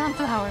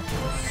 Sunflower.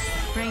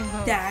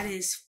 Rainbow. That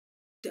is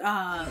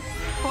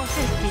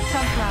 450.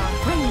 Sunflower.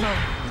 Rainbow.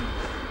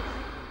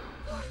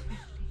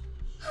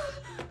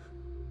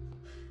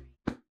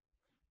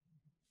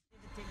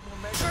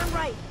 Turn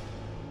right.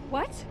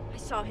 What? I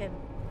saw him.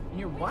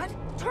 You're what?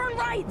 Turn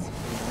right.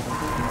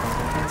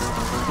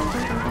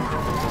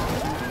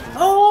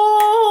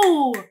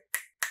 Oh!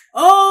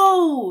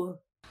 Oh!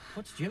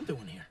 What's Jim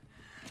doing here?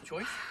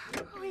 Joyce?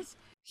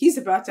 He's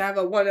about to have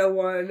a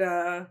 101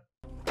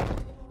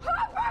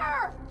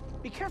 Hopper!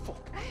 Be careful.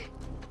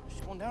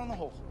 She's going down in the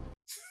hole.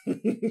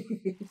 Give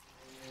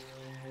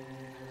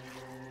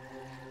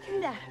me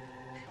that.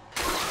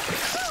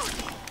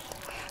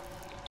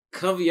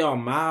 Cover your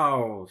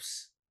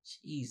mouths.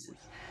 Jesus.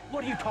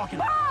 What are you talking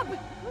about? Bob!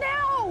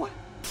 Now!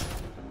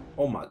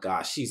 Oh my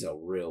gosh, she's a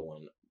real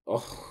one.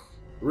 Oh,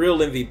 real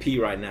MVP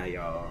right now,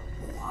 y'all.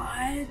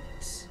 What?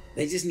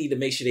 They just need to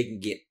make sure they can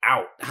get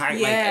out.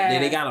 Yeah. Like,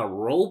 they got a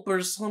rope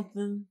or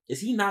something.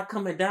 Is he not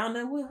coming down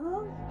there with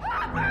her?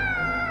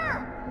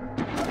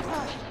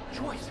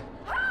 Joyce.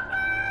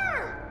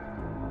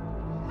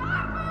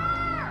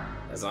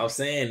 That's all I'm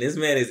saying. This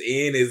man is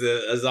in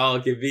as all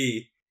it can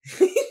be.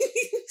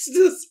 It's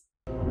just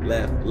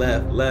left.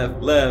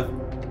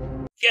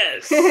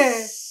 Yes.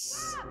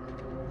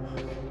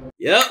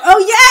 Yep. Oh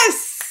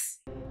yes!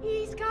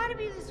 He's gotta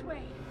be this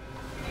way.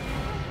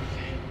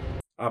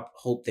 I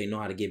hope they know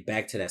how to get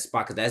back to that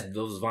spot, because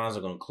those vines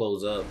are gonna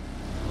close up.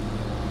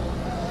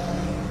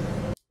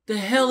 The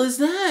hell is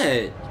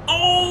that?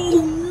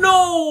 Oh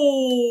no!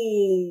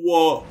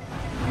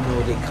 You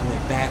know they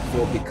coming back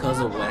for it because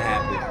of what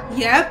happened.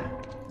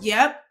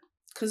 Yep.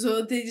 Because of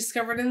what they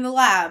discovered in the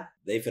lab.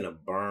 They finna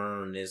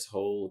burn this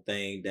whole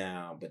thing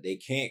down, but they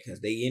can't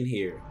because they in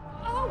here.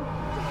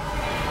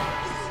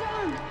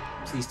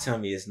 Please tell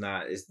me it's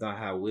not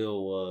how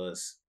Will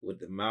was with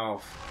the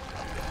mouth.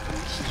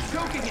 She's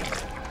choking him.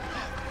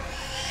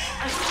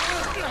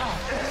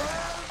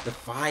 The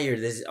fire,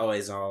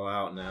 it's all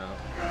out now.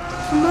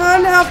 Come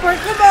on, Hopper,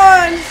 come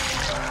on!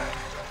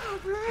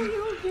 Hopper, are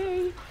you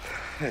okay?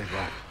 Hey,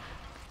 Rob.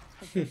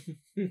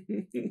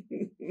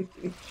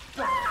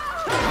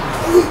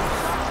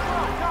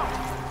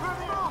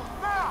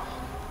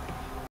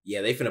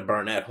 Yeah, they finna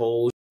burn that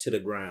whole to the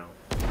ground.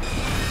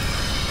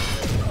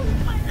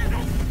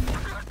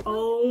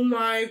 Oh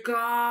my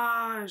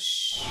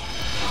gosh.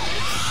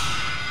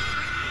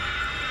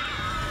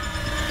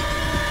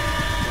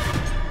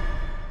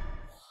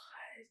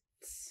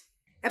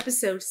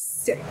 Episode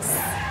 6,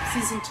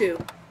 season 2.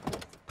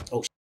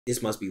 Oh,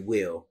 this must be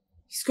Will.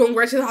 He's going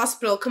right to the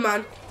hospital. Come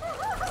on.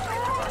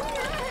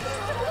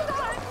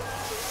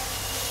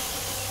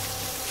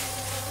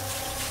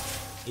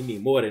 He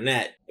need more than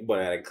that. But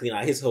I gotta clean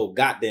out his whole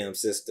goddamn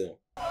system.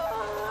 Says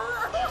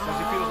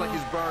he feels like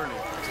he's burning.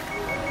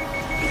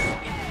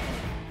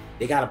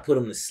 They gotta put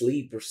him to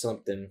sleep or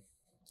something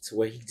to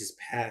where he just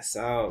pass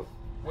out.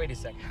 Wait a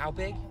sec, how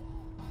big?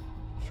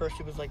 First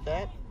it was like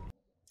that.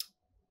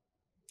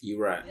 You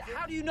right.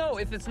 How do you know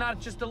if it's not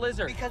just a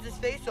lizard? Because his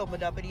face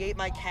opened up and he ate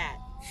my cat.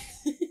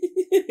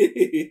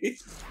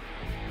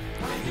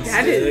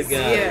 That is,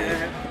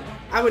 yeah.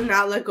 I would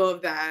not let go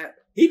of that.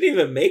 He didn't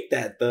even make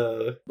that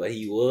though, but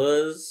he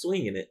was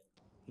swinging it.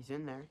 He's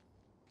in there.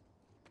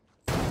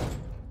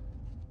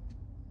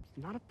 It's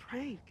not a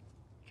prank.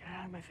 Get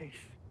out of my face.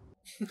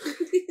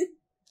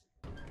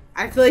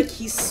 I feel like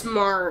he's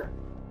smart.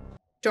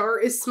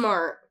 Dart is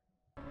smart.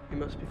 He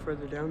must be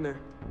further down there.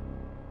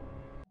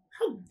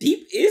 How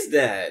deep is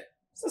that?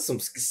 Is that some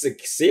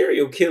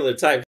serial killer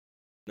type?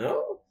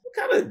 No? What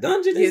kind of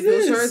dungeon Yeah, is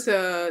this? those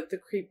are the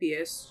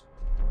creepiest.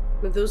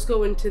 But those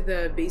go into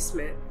the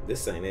basement.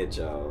 This ain't it,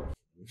 y'all.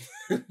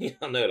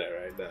 Y'all know that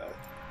right now.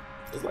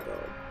 It's like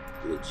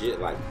a legit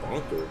like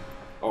bunker.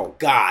 Oh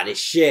God, it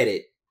shed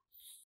it.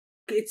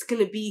 It's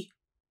gonna be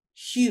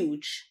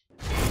huge.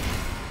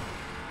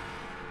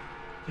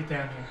 Get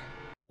down here.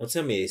 Don't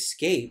tell me it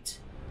escaped.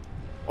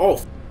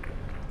 Oh.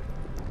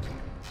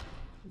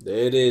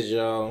 There it is,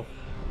 y'all.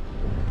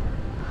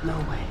 No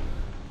way.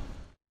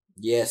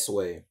 Yes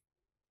way.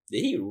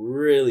 Did he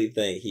really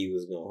think he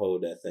was gonna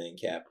hold that thing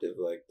captive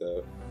like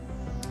that?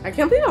 I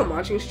can't believe I'm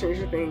watching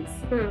Stranger Things.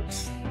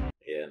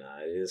 Yeah, nah,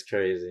 it is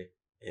crazy.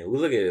 And we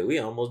look at it, we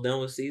almost done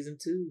with season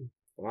 2.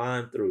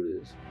 Flying through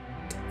this.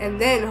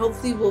 And then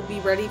hopefully we'll be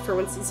ready for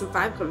when season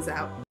 5 comes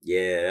out.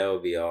 Yeah, that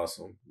would be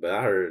awesome. But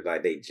I heard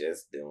like they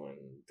just doing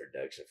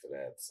production for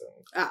that, so.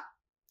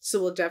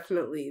 So we'll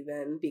definitely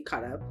then be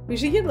caught up. We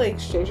should get like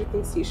Stranger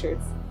Things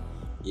t-shirts.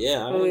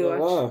 Yeah, I ain't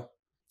gonna lie.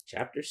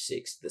 Chapter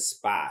 6, The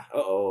Spy.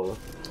 Uh-oh.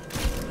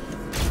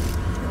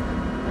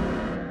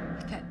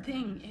 That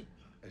thing, it...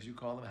 As you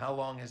call them, how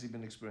long has he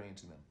been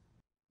experiencing them?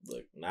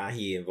 Look, now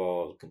he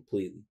involved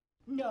completely.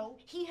 No,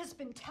 he has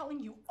been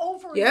telling you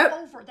over Yep.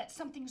 and over that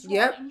something's wrong.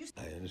 Yep. And you...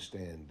 I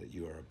understand that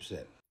you are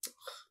upset.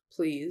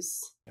 Please.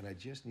 And I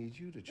just need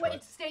you to try.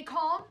 Wait, stay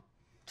calm.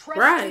 Trust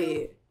Right.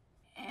 you.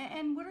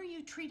 And what are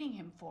you treating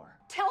him for?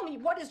 Tell me,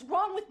 what is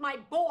wrong with my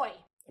boy?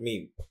 I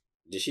mean,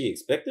 did she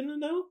expect him to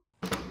know?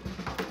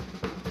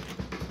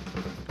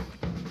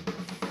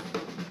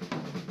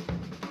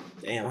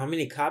 Damn, how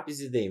many copies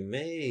did they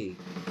make?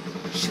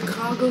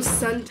 Chicago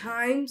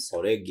Sun-Times.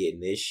 Oh, they're getting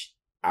this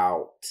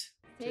out.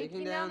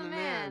 Taking down the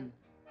man.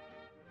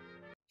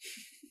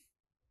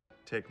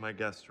 Take my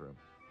guest room.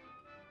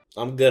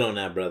 I'm good on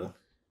that, brother.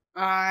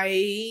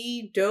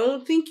 I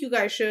don't think you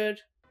guys should.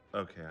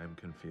 Okay, I'm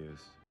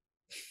confused.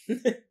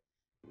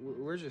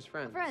 We're just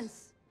friends.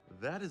 Friends.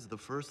 That is the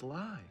first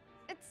lie.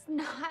 It's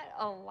not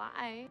a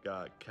lie.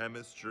 Got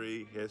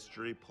chemistry,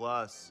 history,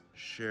 plus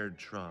shared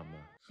trauma.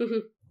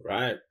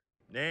 Right.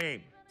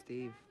 Name.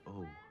 Steve.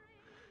 Oh,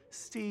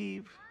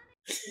 Steve.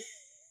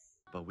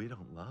 But we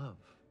don't love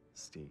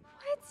Steve.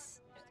 What?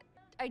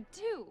 I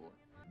do.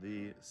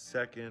 The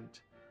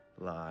second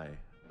lie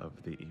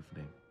of the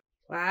evening.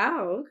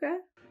 Wow, okay.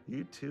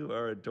 You two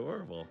are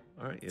adorable,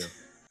 aren't you?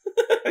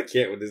 I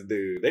can't with this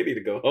dude. They need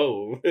to go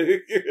home.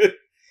 I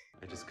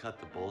just cut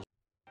the bullshit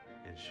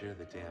and share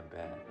the damn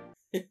bed.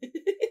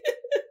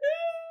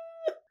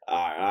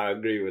 I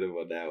agree with him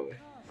on that one.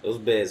 Those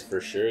beds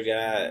for sure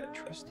got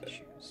Trust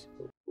issues.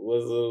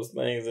 what's those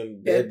things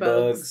in Bed bed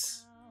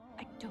bugs?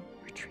 I don't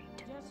retreat.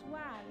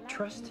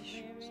 Trust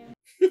issues.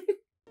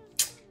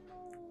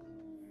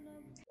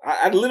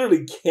 I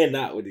literally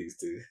cannot with these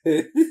two.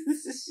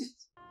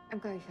 I'm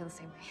glad you feel the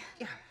same way.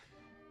 Yeah.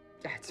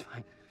 Yeah, it's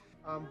fine.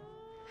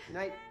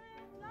 Night.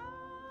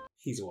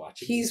 He's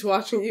watching. He's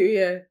watching you,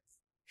 yeah.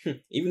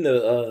 Even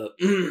the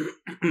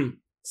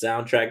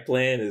soundtrack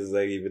playing is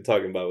like even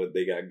talking about what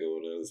they got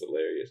going on. It's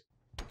hilarious.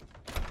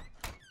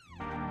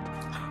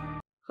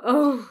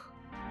 Oh.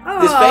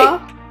 This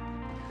fake?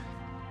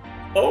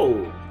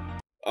 Oh.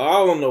 I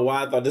don't know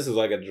why I thought this was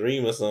like a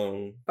dream or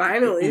something.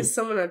 Finally,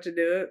 someone had to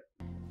do it.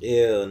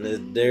 Ew, and it's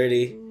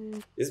dirty.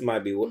 This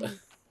might be what.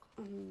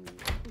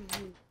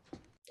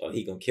 Oh,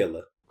 he gonna kill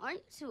her.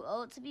 Aren't you too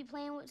old to be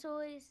playing with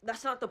toys?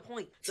 That's not the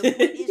point. The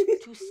point is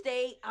to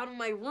stay out of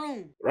my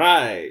room.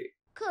 Right.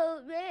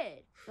 Code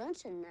Red.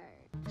 Bunch of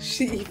nerds.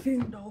 She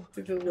even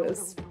did the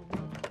list.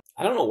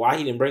 I don't know why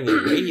he didn't bring a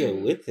radio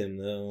with him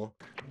though.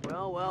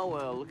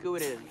 Well, look who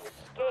it is.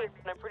 Gabe,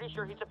 I'm pretty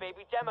sure he's a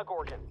baby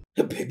Demogorgon.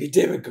 A baby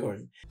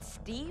Demogorgon.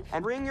 Steve?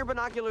 And bring your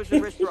binoculars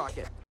and wrist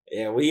rocket.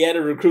 Yeah, we had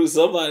to recruit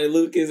somebody,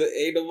 Lucas.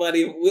 Ain't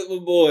nobody with my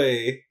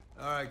boy.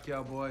 All right,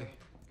 cowboy.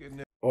 Good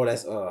news. Oh,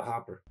 that's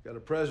Hopper. Got a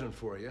present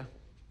for you.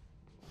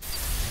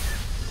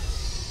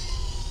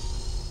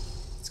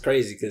 It's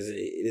crazy because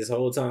this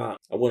whole time,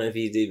 I wonder if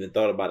he's even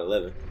thought about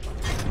 11.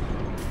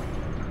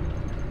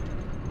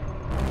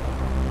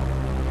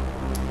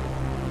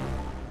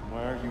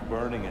 Why aren't you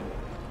burning it?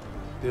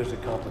 There's a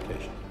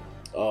complication.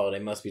 Oh, they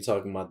must be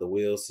talking about the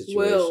Will situation.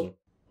 Will.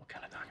 What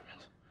kind of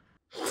documents?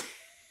 I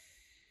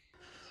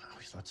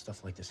always thought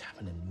stuff like this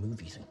happened in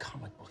movies and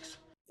comic books.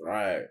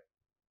 Right.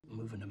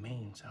 Moving to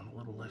Maine sound a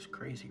little less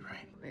crazy,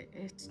 right?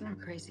 It's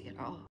not crazy at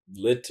all.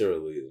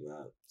 Literally, it's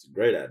not. It's a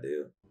great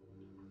idea.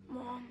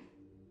 Mom,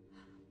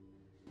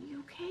 you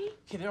okay?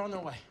 Yeah, they're on their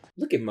way.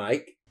 Look at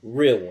Mike.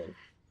 Real one.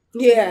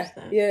 Yeah,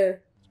 yeah.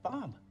 It's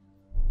Bob.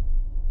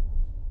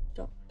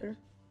 Doctor?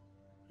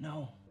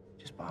 No,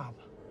 just Bob.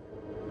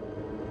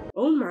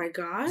 Oh my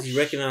gosh. Does he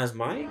recognize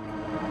Mike?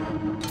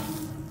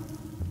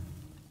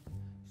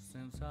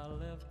 Since I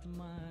left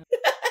my...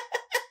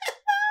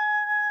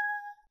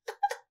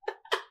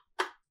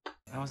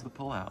 How was the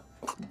pullout?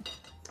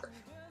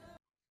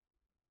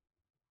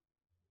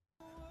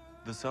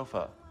 The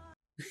sofa.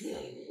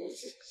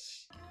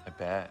 I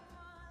bet.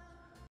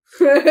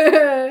 We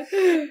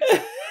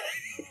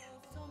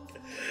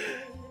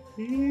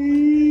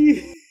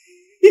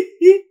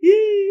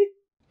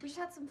just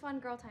had some fun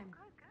girl time.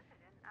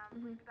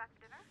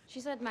 She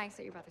said Mike's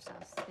at your brother's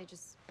house. They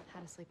just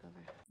had a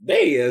sleepover.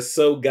 They are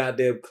so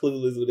goddamn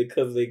clueless when it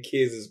comes to their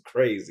kids. Is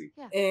crazy.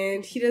 Yeah.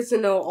 And he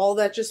doesn't know all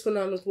that just went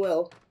on with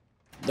Will.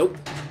 Nope.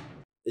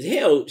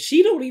 Hell,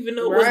 she don't even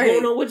know what's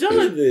going on with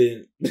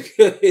Jonathan.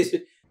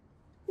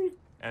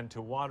 And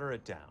to water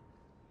it down.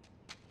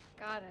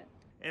 Got it.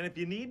 And if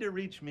you need to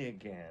reach me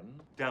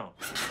again, don't.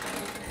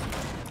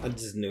 I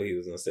just knew he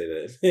was gonna say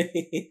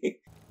that.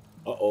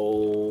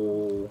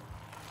 Uh-oh.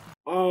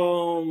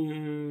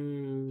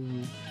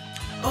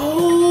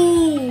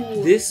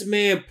 Oh, this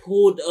man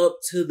pulled up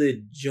to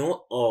the joint.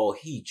 Oh,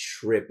 he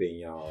tripping,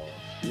 y'all.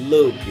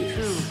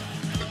 Lucas.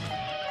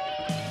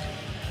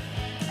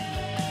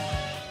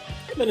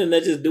 That man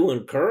not just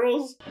doing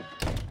curls.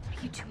 What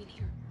are you doing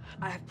here?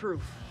 I have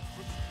proof.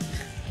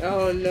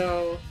 Oh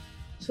no.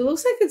 So it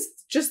looks like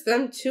it's just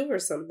them two or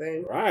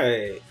something.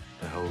 Right.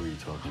 The hell were you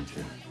talking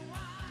to?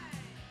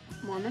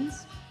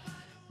 Mormons?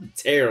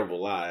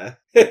 Terrible lie.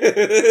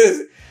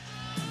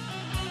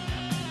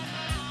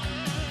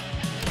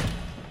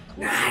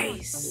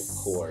 Nice. Of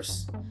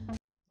course.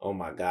 Oh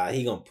my god,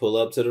 he gonna pull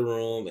up to the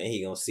room and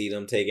he gonna see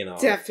them taking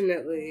off.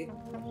 Definitely.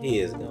 He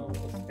is gonna.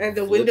 And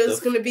the window's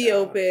gonna be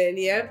open.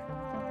 Yep.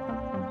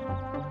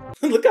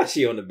 Look how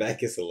she on the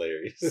back is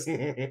hilarious.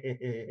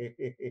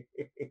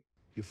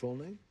 Your full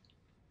name?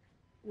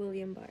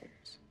 William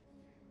Byers.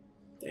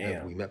 Damn.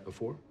 Have we met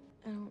before?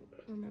 I don't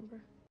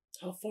remember.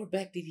 How far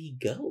back did he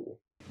go?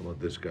 How about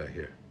this guy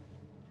here?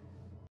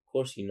 Of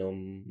course you know.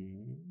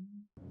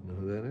 Know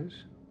who that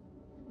is?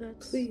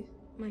 That's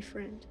my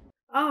friend.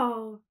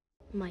 Oh.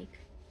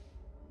 Mike.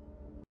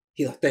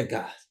 He like, thank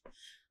God.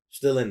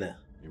 Still in there.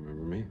 You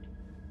remember me?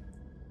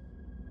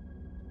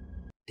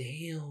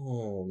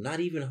 Damn. Not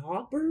even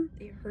Hopper?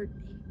 They hurt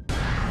me.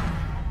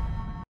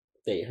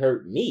 They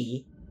hurt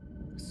me?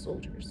 The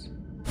soldiers.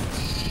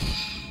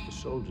 The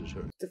soldiers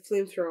hurt. The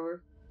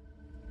flamethrower.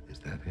 Is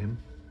that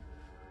him?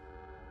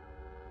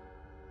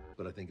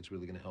 But I think it's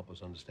really going to help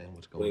us understand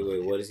what's going on.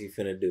 Wait, what is he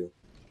finna do?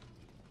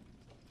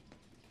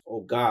 Oh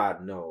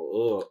God,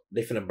 no. Ugh.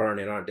 They finna burn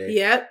it, aren't they?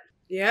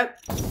 Yep.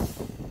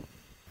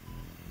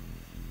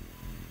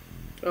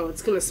 Oh,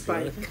 it's gonna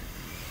spike. My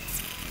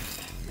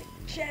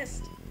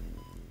chest.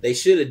 They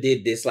should have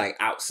did this like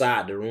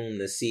outside the room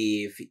to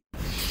see if he...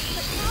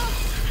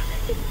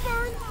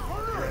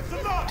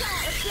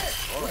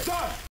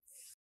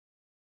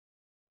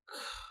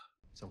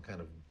 Some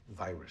kind of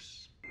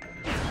virus.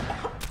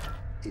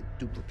 It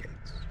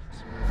duplicates.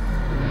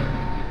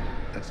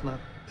 That's not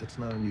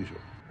unusual.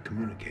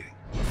 Communicating.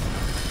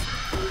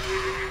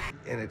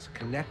 And it's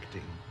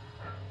connecting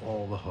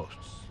all the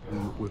hosts.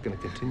 We're going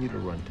to continue to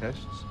run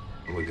tests,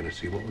 and we're going to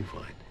see what we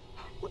find.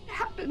 What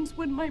happens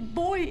when my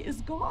boy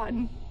is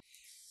gone?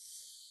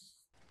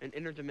 An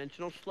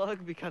interdimensional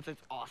slug because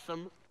it's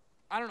awesome.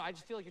 I don't know. I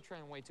just feel like you're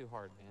trying way too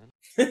hard,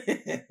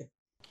 man.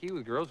 Key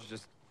with girls is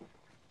just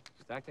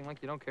acting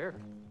like you don't care.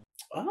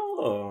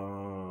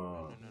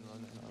 Oh. No.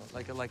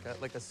 Like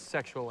a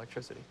sexual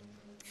electricity.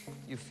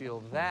 You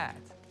feel that,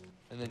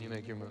 and then you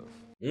make your move.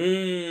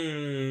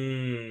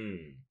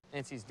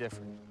 Nancy's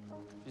different.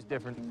 She's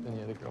different than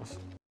the other girls.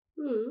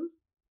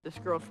 This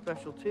girl's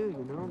special too,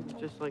 you know? It's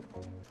just like...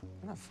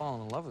 You're not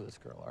falling in love with this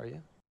girl, are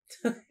you?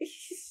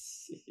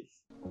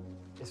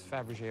 It's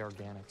Fabergé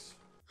Organics.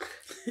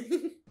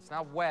 It's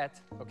not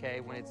wet, okay,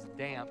 when it's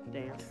damp.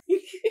 Who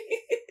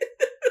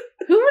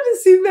would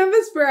have seen them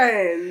as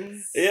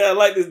friends? Yeah, I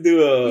like this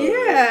duo.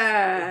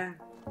 Yeah.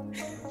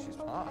 She's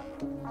hot.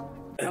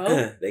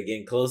 Oh. They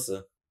getting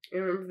closer.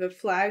 Remember the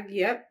flag?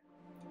 Yep.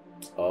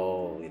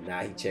 Oh,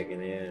 now he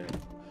checking in.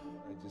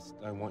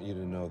 I want you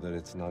to know that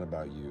it's not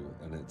about you,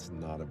 and it's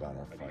not about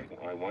our fight.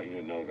 I want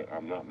you to know that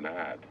I'm not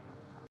mad.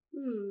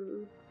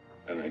 And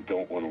I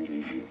don't want to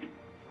leave you.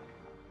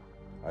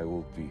 I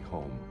will be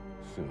home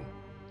soon.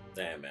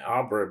 Damn, man.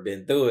 Albert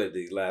been through it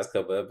these last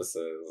couple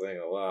episodes. Ain't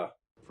gonna lie.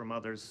 From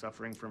others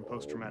suffering from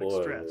post-traumatic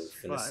boy, stress.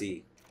 finna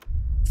see.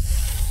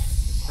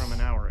 It's from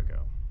an hour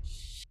ago.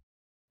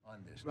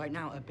 Right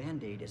now, a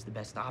Band-Aid is the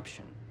best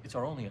option. It's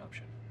our only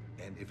option.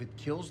 And if it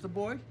kills the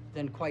boy,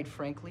 then quite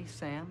frankly,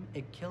 Sam,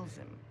 it kills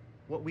him.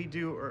 What we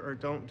do or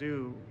don't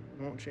do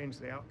won't change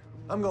the outcome.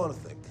 I'm going to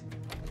think.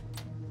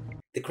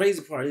 The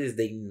crazy part is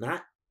they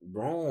not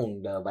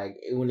wrong though,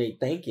 like when they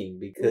thinking,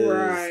 because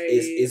Right.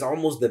 it's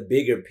almost the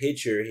bigger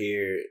picture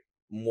here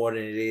more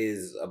than it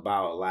is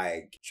about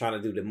like trying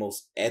to do the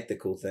most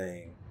ethical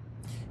thing.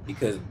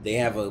 Because they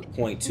have a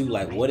point too,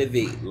 like what if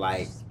it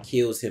like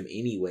kills him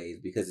anyways,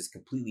 because it's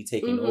completely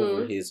taking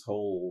over his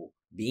whole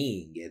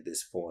being at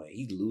this point.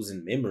 He's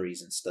losing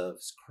memories and stuff.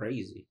 It's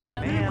crazy.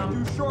 You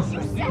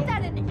said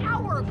that an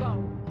hour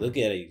ago. Look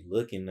at it,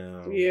 looking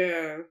now.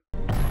 Yeah.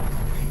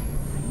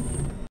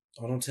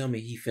 Oh, don't tell me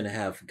he finna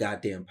have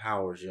goddamn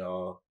powers,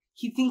 y'all.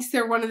 He thinks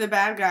they're one of the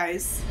bad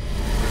guys.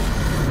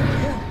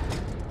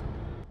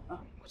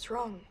 What's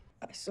wrong?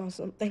 I saw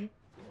something.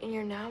 In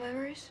your now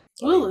memories?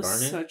 Will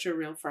is such a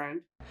real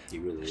friend. He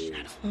really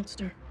is.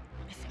 Monster.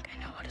 I think I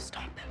know how to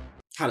stop him.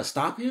 How to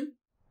stop him?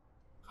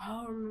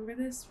 Oh, remember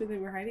this? Where they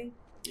were hiding?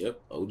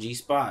 Yep, OG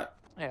spot.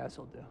 Yeah,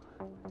 this'll do.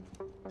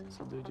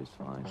 This'll do just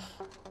fine.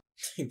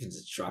 He's been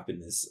just dropping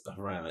this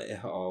around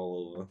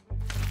all over.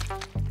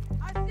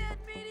 I said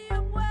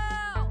medium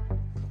well.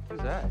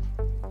 Who's that?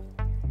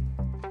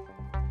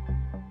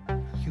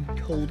 You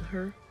told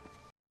her?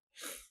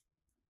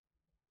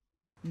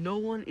 No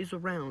one is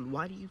around.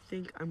 Why do you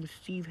think I'm with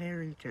Steve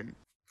Harrington?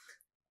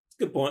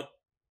 Good point.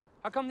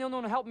 How come the only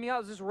one helping me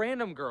out is this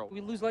random girl? We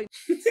lose like.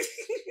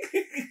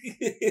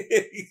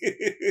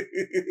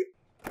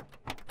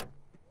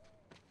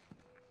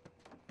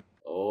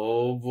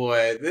 Oh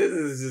boy, this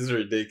is just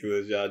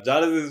ridiculous, y'all.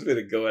 Jonathan's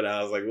been going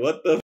out. I was like,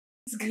 what the f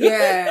is going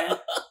Yeah. on?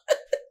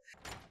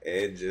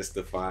 And just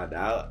to find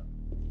out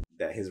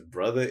that his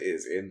brother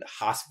is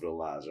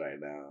hospitalized right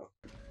now.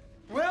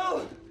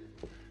 Will!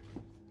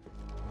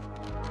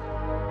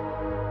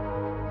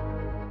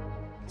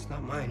 It's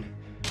not mine.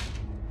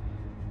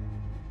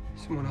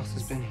 Someone else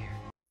has been here.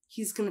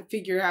 He's gonna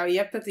figure out,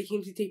 yep, that they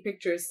came to take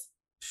pictures.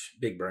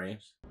 Big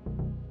brains.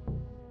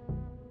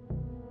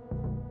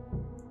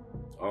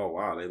 Oh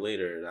wow, they laid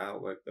her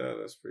out like that.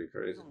 That's pretty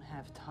crazy. I don't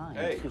have time.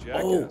 Hey,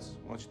 jackass. Oh.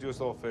 Why don't you do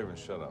us all a favor and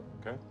shut up,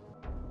 okay?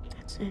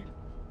 That's it.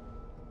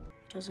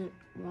 Doesn't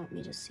want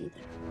me to see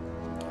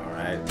that. All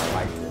right, I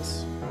like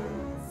this.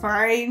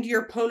 Find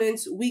your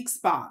opponent's weak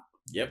spot.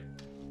 Yep.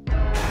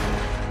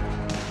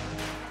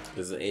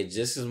 Because it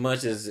just as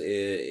much as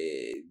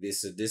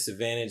this a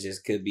disadvantage, it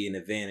could be an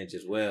advantage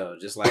as well.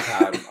 Just like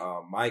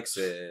how Mike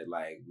said,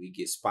 like we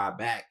get spot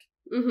back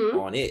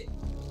on it.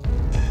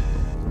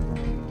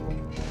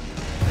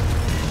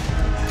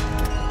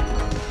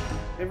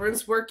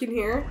 Everyone's working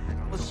here.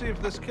 Let's see if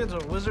this kid's a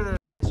wizard or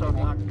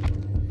something.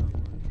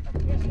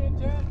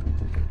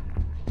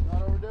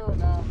 Not overdo it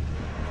now.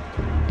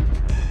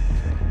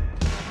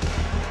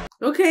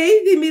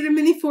 Okay, they made a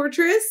mini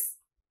fortress.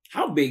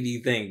 How big do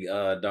you think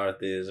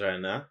Darth is right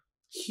now?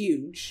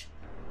 Huge.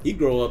 He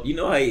grow up. You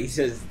know how he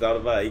says thought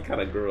about it, he kind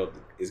of grew up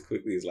as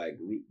quickly as like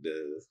Root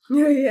does.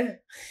 Yeah, yeah.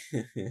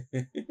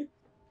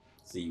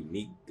 It's a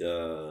unique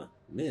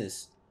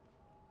miss.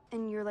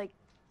 And you're like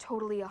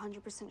totally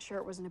 100% sure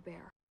it wasn't a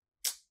bear.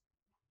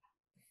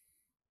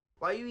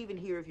 Why are you even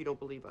here if you don't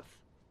believe us?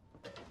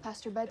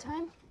 Past your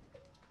bedtime?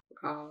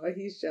 Oh,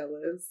 he's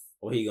jealous.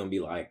 What he gonna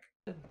be like?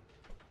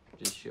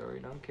 Just sure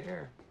you don't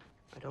care.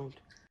 I don't.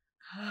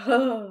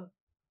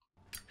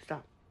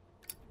 Stop.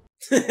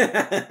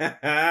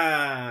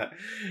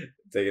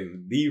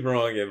 Taking the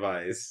wrong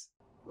advice.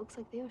 Looks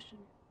like the ocean.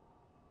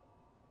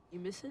 You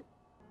miss it?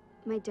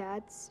 My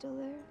dad's still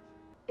there.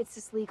 It's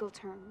this legal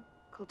term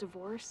called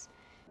divorce.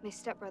 My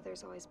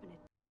stepbrother's always been a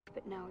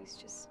but now he's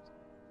just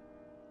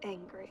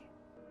angry.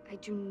 I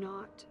do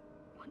not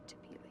want to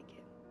be like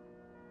him.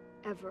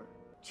 Ever.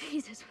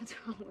 Jesus, what's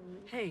wrong with me?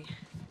 Hey.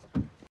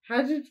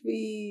 How did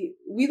we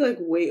like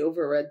way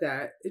overread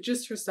that? It's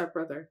just her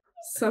stepbrother.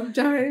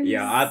 Sometimes.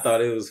 Yeah, I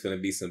thought it was gonna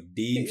be some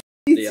deep.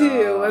 Me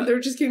too, and they're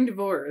just getting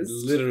divorced.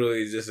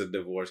 Literally just a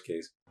divorce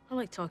case. I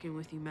like talking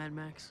with you, Mad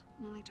Max.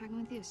 I like talking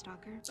with you,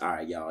 stalker. All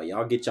right, y'all.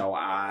 Y'all get y'all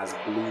eyes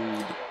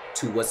glued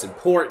to what's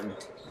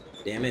important.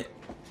 Damn it.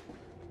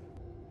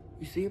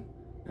 You see him?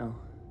 No.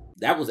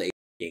 That was a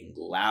f***ing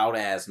loud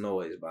ass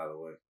noise, by the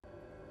way.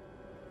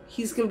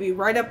 He's gonna be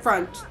right up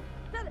front.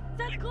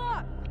 Set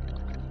clock.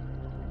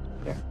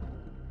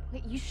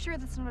 Wait, you sure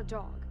that's not a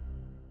dog?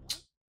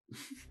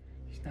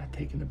 He's not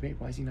taking the bait.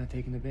 Why is he not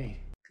taking the bait?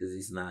 Cause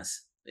it's not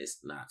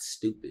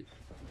stupid.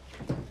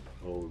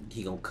 Oh,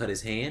 he gonna cut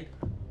his hand?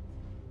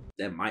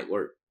 That might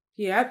work.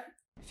 Yep.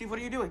 Steve, what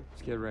are you doing?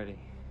 Let's get ready.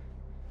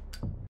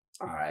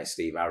 All right,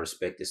 Steve. I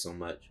respect it so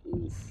much.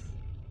 Oof.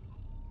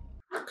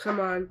 Come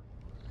on.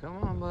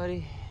 Come on,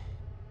 buddy.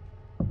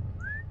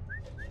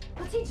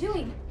 What's he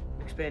doing?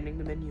 Expanding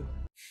the menu.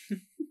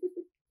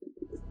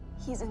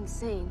 He's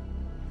insane.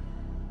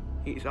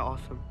 He's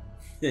awesome.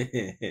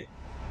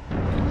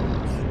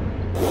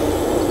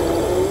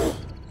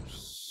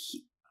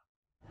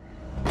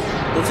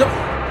 What's up?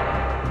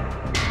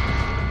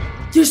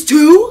 There's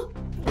two?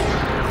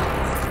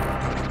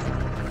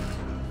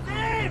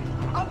 Steve,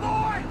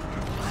 aboard!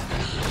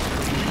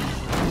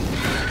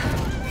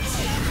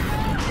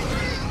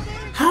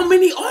 How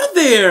many are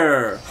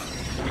there?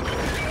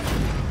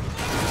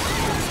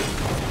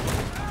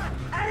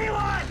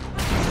 Anyone!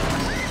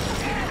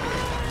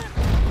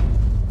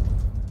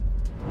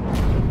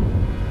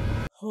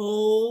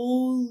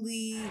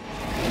 Holy.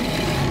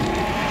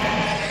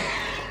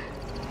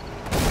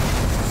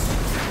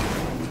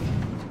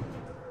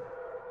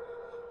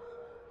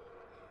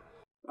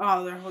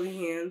 Oh, they're holding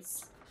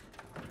hands.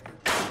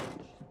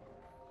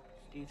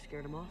 Steve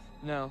scared him off?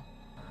 No,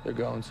 they're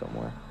going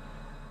somewhere.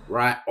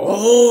 Right.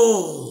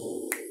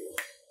 Oh.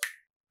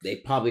 They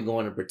probably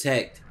going to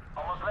protect.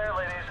 Almost there,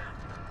 ladies.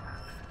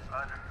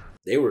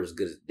 They were as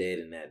good as dead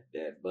in that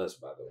bus,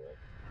 by the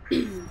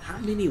way. How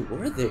many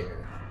were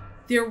there?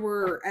 There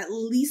were at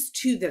least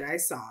two that I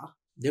saw.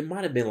 There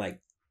might have been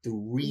like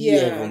 3 Yeah.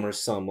 of them or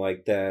something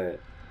like that.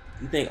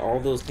 You think all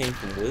those came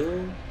from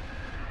Will?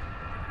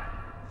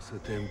 It's a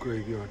damn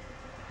graveyard.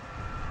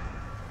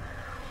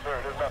 Sir,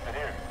 there's nothing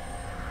here.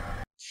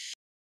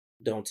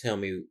 Don't tell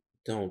me.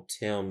 Don't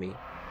tell me.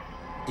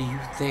 Do you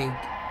think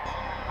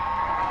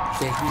that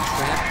he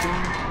trapped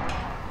him?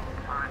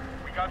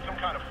 We got some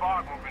kind of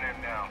fog moving in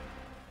now.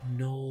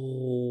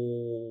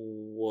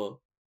 No.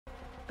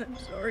 I'm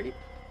sorry.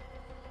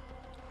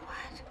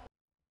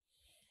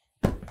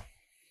 What?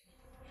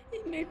 He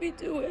made me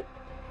do it.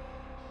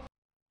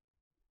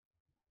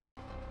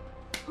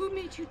 Who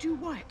made you do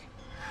what?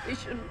 We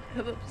shouldn't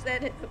have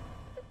upset him.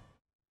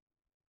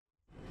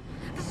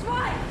 The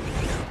SWAT!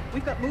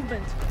 We've got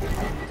movement. It's a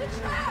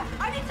trap!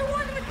 I need to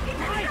warn them to keep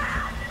it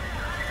out!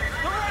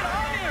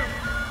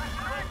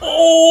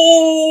 Oh!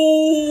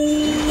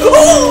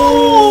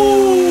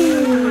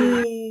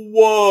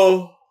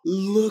 Whoa!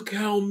 Look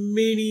how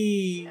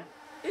many.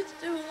 It's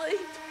too late.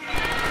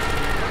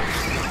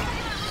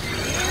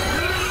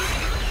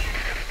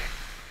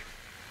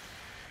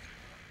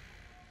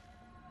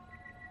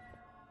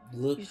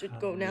 Look You should how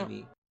go now.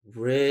 many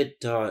red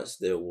dots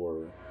there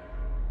were.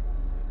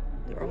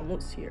 They're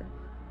almost here.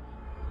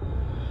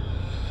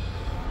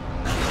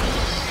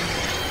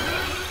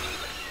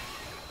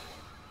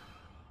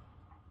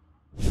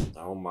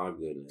 Oh my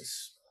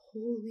goodness.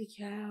 Holy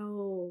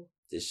cow.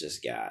 This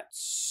just got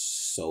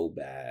so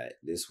bad.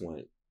 This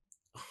went,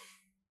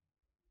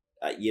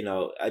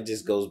 it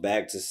just goes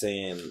back to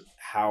saying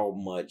how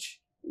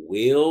much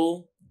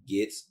Will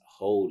gets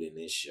hold in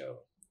this show.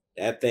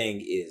 That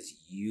thing is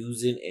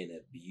using and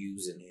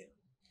abusing him.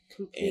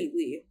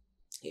 Completely.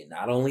 And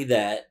not only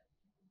that,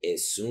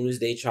 as soon as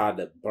they tried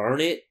to burn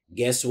it,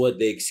 guess what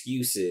the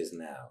excuse is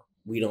now?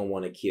 We don't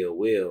want to kill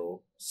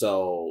Will,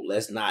 so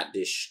let's not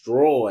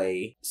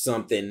destroy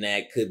something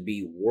that could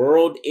be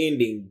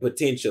world-ending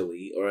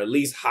potentially, or at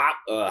least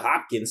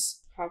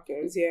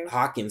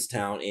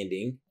Hopkinstown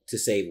ending to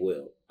save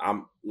Will.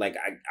 I'm like,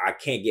 I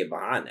can't get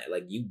behind that.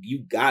 Like, you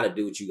gotta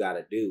do what you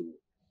gotta do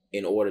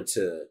in order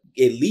to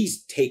at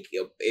least take,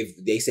 if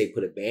they say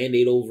put a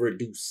Band-Aid over it,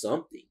 do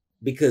something.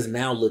 Because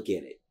now look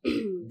at it.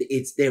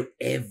 They're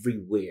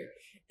everywhere.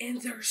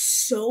 And they're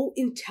so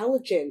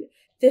intelligent.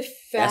 The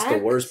fact, that's the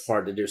worst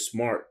part, that they're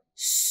smart.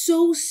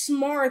 So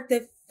smart.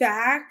 The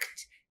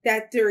fact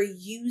that they're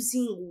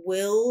using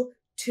Will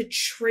to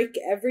trick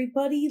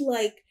everybody,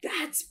 like,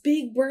 that's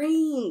big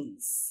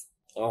brains.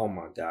 Oh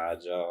my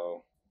God,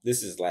 y'all.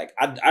 This is like,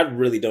 I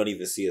really don't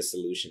even see a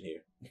solution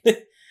here.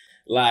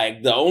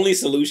 Like, the only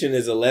solution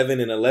is 11,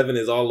 and 11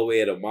 is all the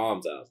way at her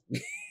mom's house.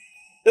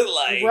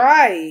 Like,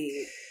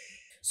 right.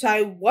 So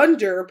I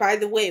wonder, by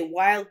the way,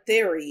 wild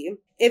theory,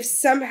 if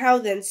somehow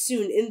then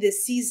soon in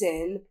this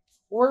season,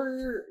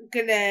 we're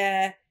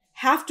gonna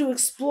have to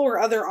explore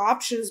other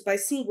options by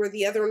seeing where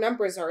the other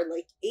numbers are,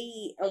 like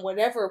 8 and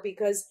whatever,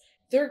 because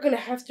they're gonna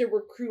have to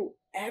recruit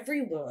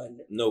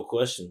everyone. No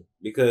question.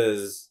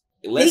 Because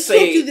They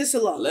can't do this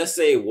alone. Let's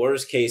say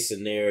worst case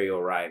scenario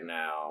right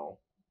now,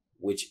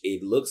 which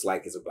it looks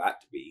like it's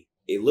about to be.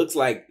 It looks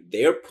like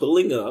they're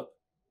pulling up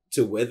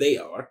to where they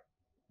are,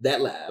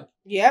 that lab.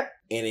 Yep.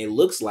 And it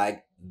looks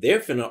like they're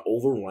finna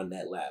overrun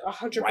that lab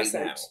 100%. right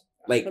now.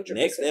 Like, 100%.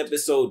 Next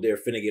episode, they're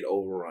finna get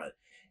overrun.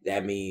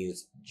 That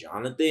means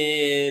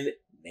Jonathan,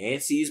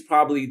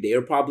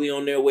 they're probably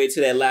on their way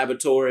to that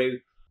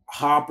laboratory.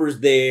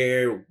 Hopper's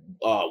there.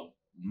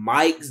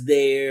 Mike's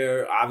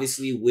there.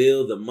 Obviously,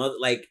 Will, the mother,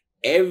 like,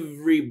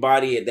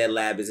 everybody at that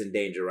lab is in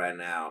danger right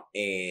now.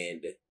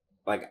 And,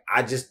 like,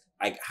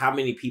 how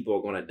many people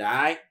are gonna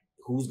die?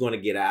 Who's gonna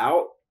get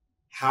out?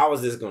 How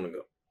is this gonna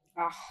go?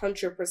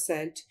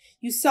 100%.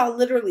 You saw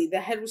literally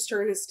the head was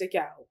starting to stick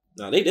out.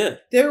 No, they did.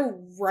 They're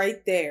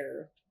right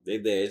there. They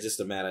there. It's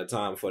just a matter of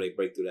time before they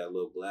break through that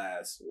little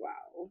glass.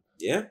 Wow.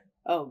 Yeah.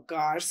 Oh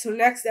gosh. So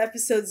next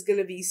episode's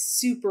gonna be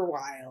super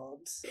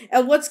wild.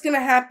 And what's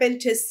gonna happen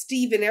to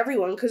Steve and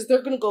everyone? Because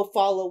they're gonna go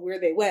follow where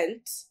they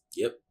went.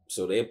 Yep.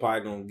 So they're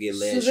probably gonna get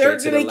led So straight they're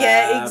to the gonna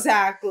get lab.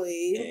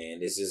 exactly.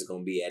 And it's just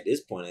gonna be at this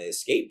point an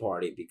escape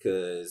party,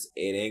 because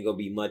it ain't gonna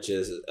be much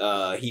as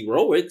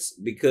heroics,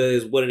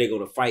 because what are they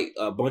gonna fight?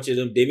 A bunch of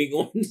them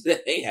demigods?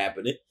 That ain't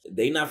happening.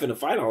 They not finna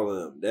fight all of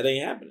them. That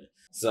ain't happening.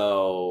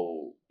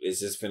 So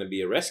it's just finna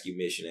be a rescue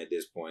mission at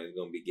this point. It's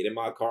gonna be, get in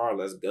my car,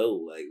 let's go.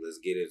 Like, let's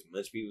get as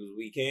much people as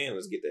we can.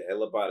 Let's get the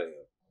hell up out of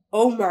here.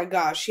 Oh my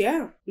gosh,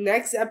 yeah.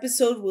 Next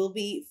episode will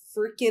be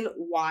freaking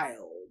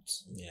wild.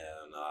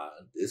 Yeah, nah.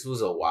 This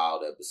was a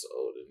wild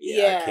episode. And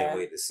yeah, I can't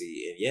wait to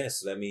see. And yeah,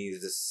 so that means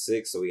this is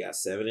 6, so we got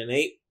 7 and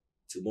 8.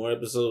 2 more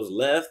episodes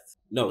left.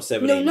 No,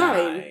 7 and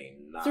 9.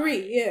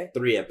 3, yeah.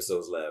 3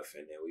 episodes left,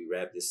 and then we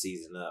wrap this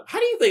season up. How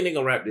do you think they're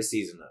gonna wrap this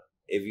season up?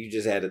 If you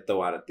just had to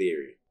throw out a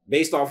theory.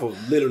 Based off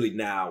of literally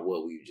now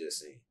what we've just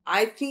seen.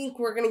 I think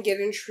we're going to get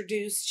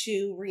introduced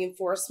to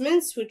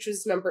Reinforcements, which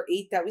was number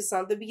 8 that we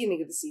saw at the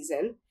beginning of the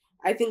season.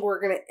 I think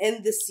we're going to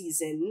end the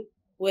season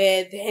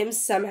with him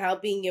somehow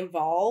being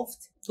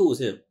involved. Who was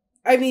him?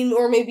 I mean,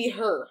 or maybe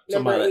her.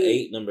 Number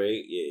 8. Number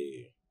 8,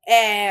 yeah.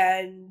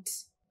 And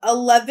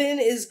 11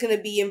 is going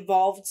to be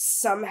involved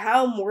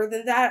somehow. More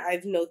than that, I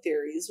have no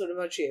theories. What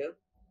about you?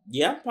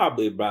 Yeah,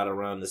 probably about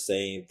around the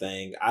same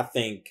thing. I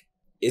think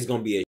it's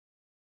going to be a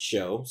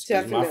show.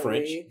 Excuse my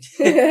French.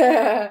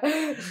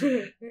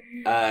 Definitely.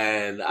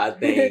 And I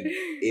think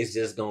it's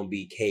just gonna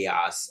be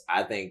chaos.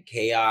 I think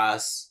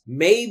chaos,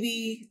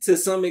 maybe to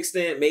some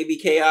extent, maybe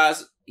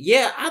chaos.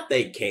 Yeah, I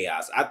think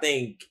chaos. I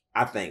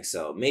think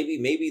so.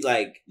 Maybe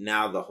like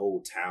now the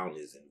whole town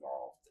is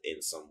involved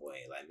in some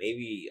way. Like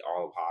maybe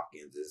all of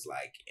Hawkins is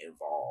like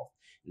involved.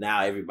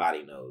 Now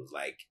everybody knows,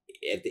 like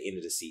at the end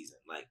of the season,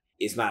 like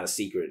it's not a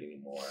secret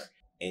anymore.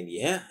 And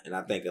yeah, and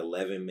I think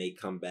 11 may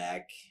come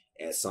back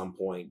at some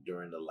point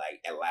during the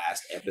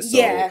last episode.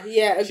 Yeah,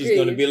 agreed. She's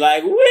gonna be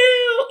like,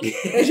 Will.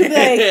 She'll be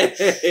like,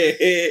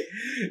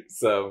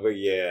 so, but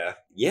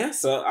yeah.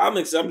 So I'm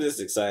just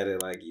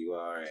excited like you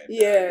are. And,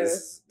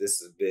 this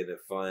has been a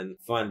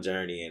fun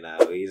journey, and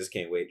we just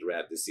can't wait to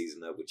wrap this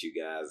season up with you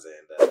guys,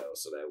 and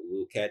so that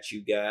we'll catch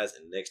you guys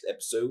in the next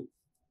episode.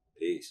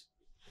 Peace.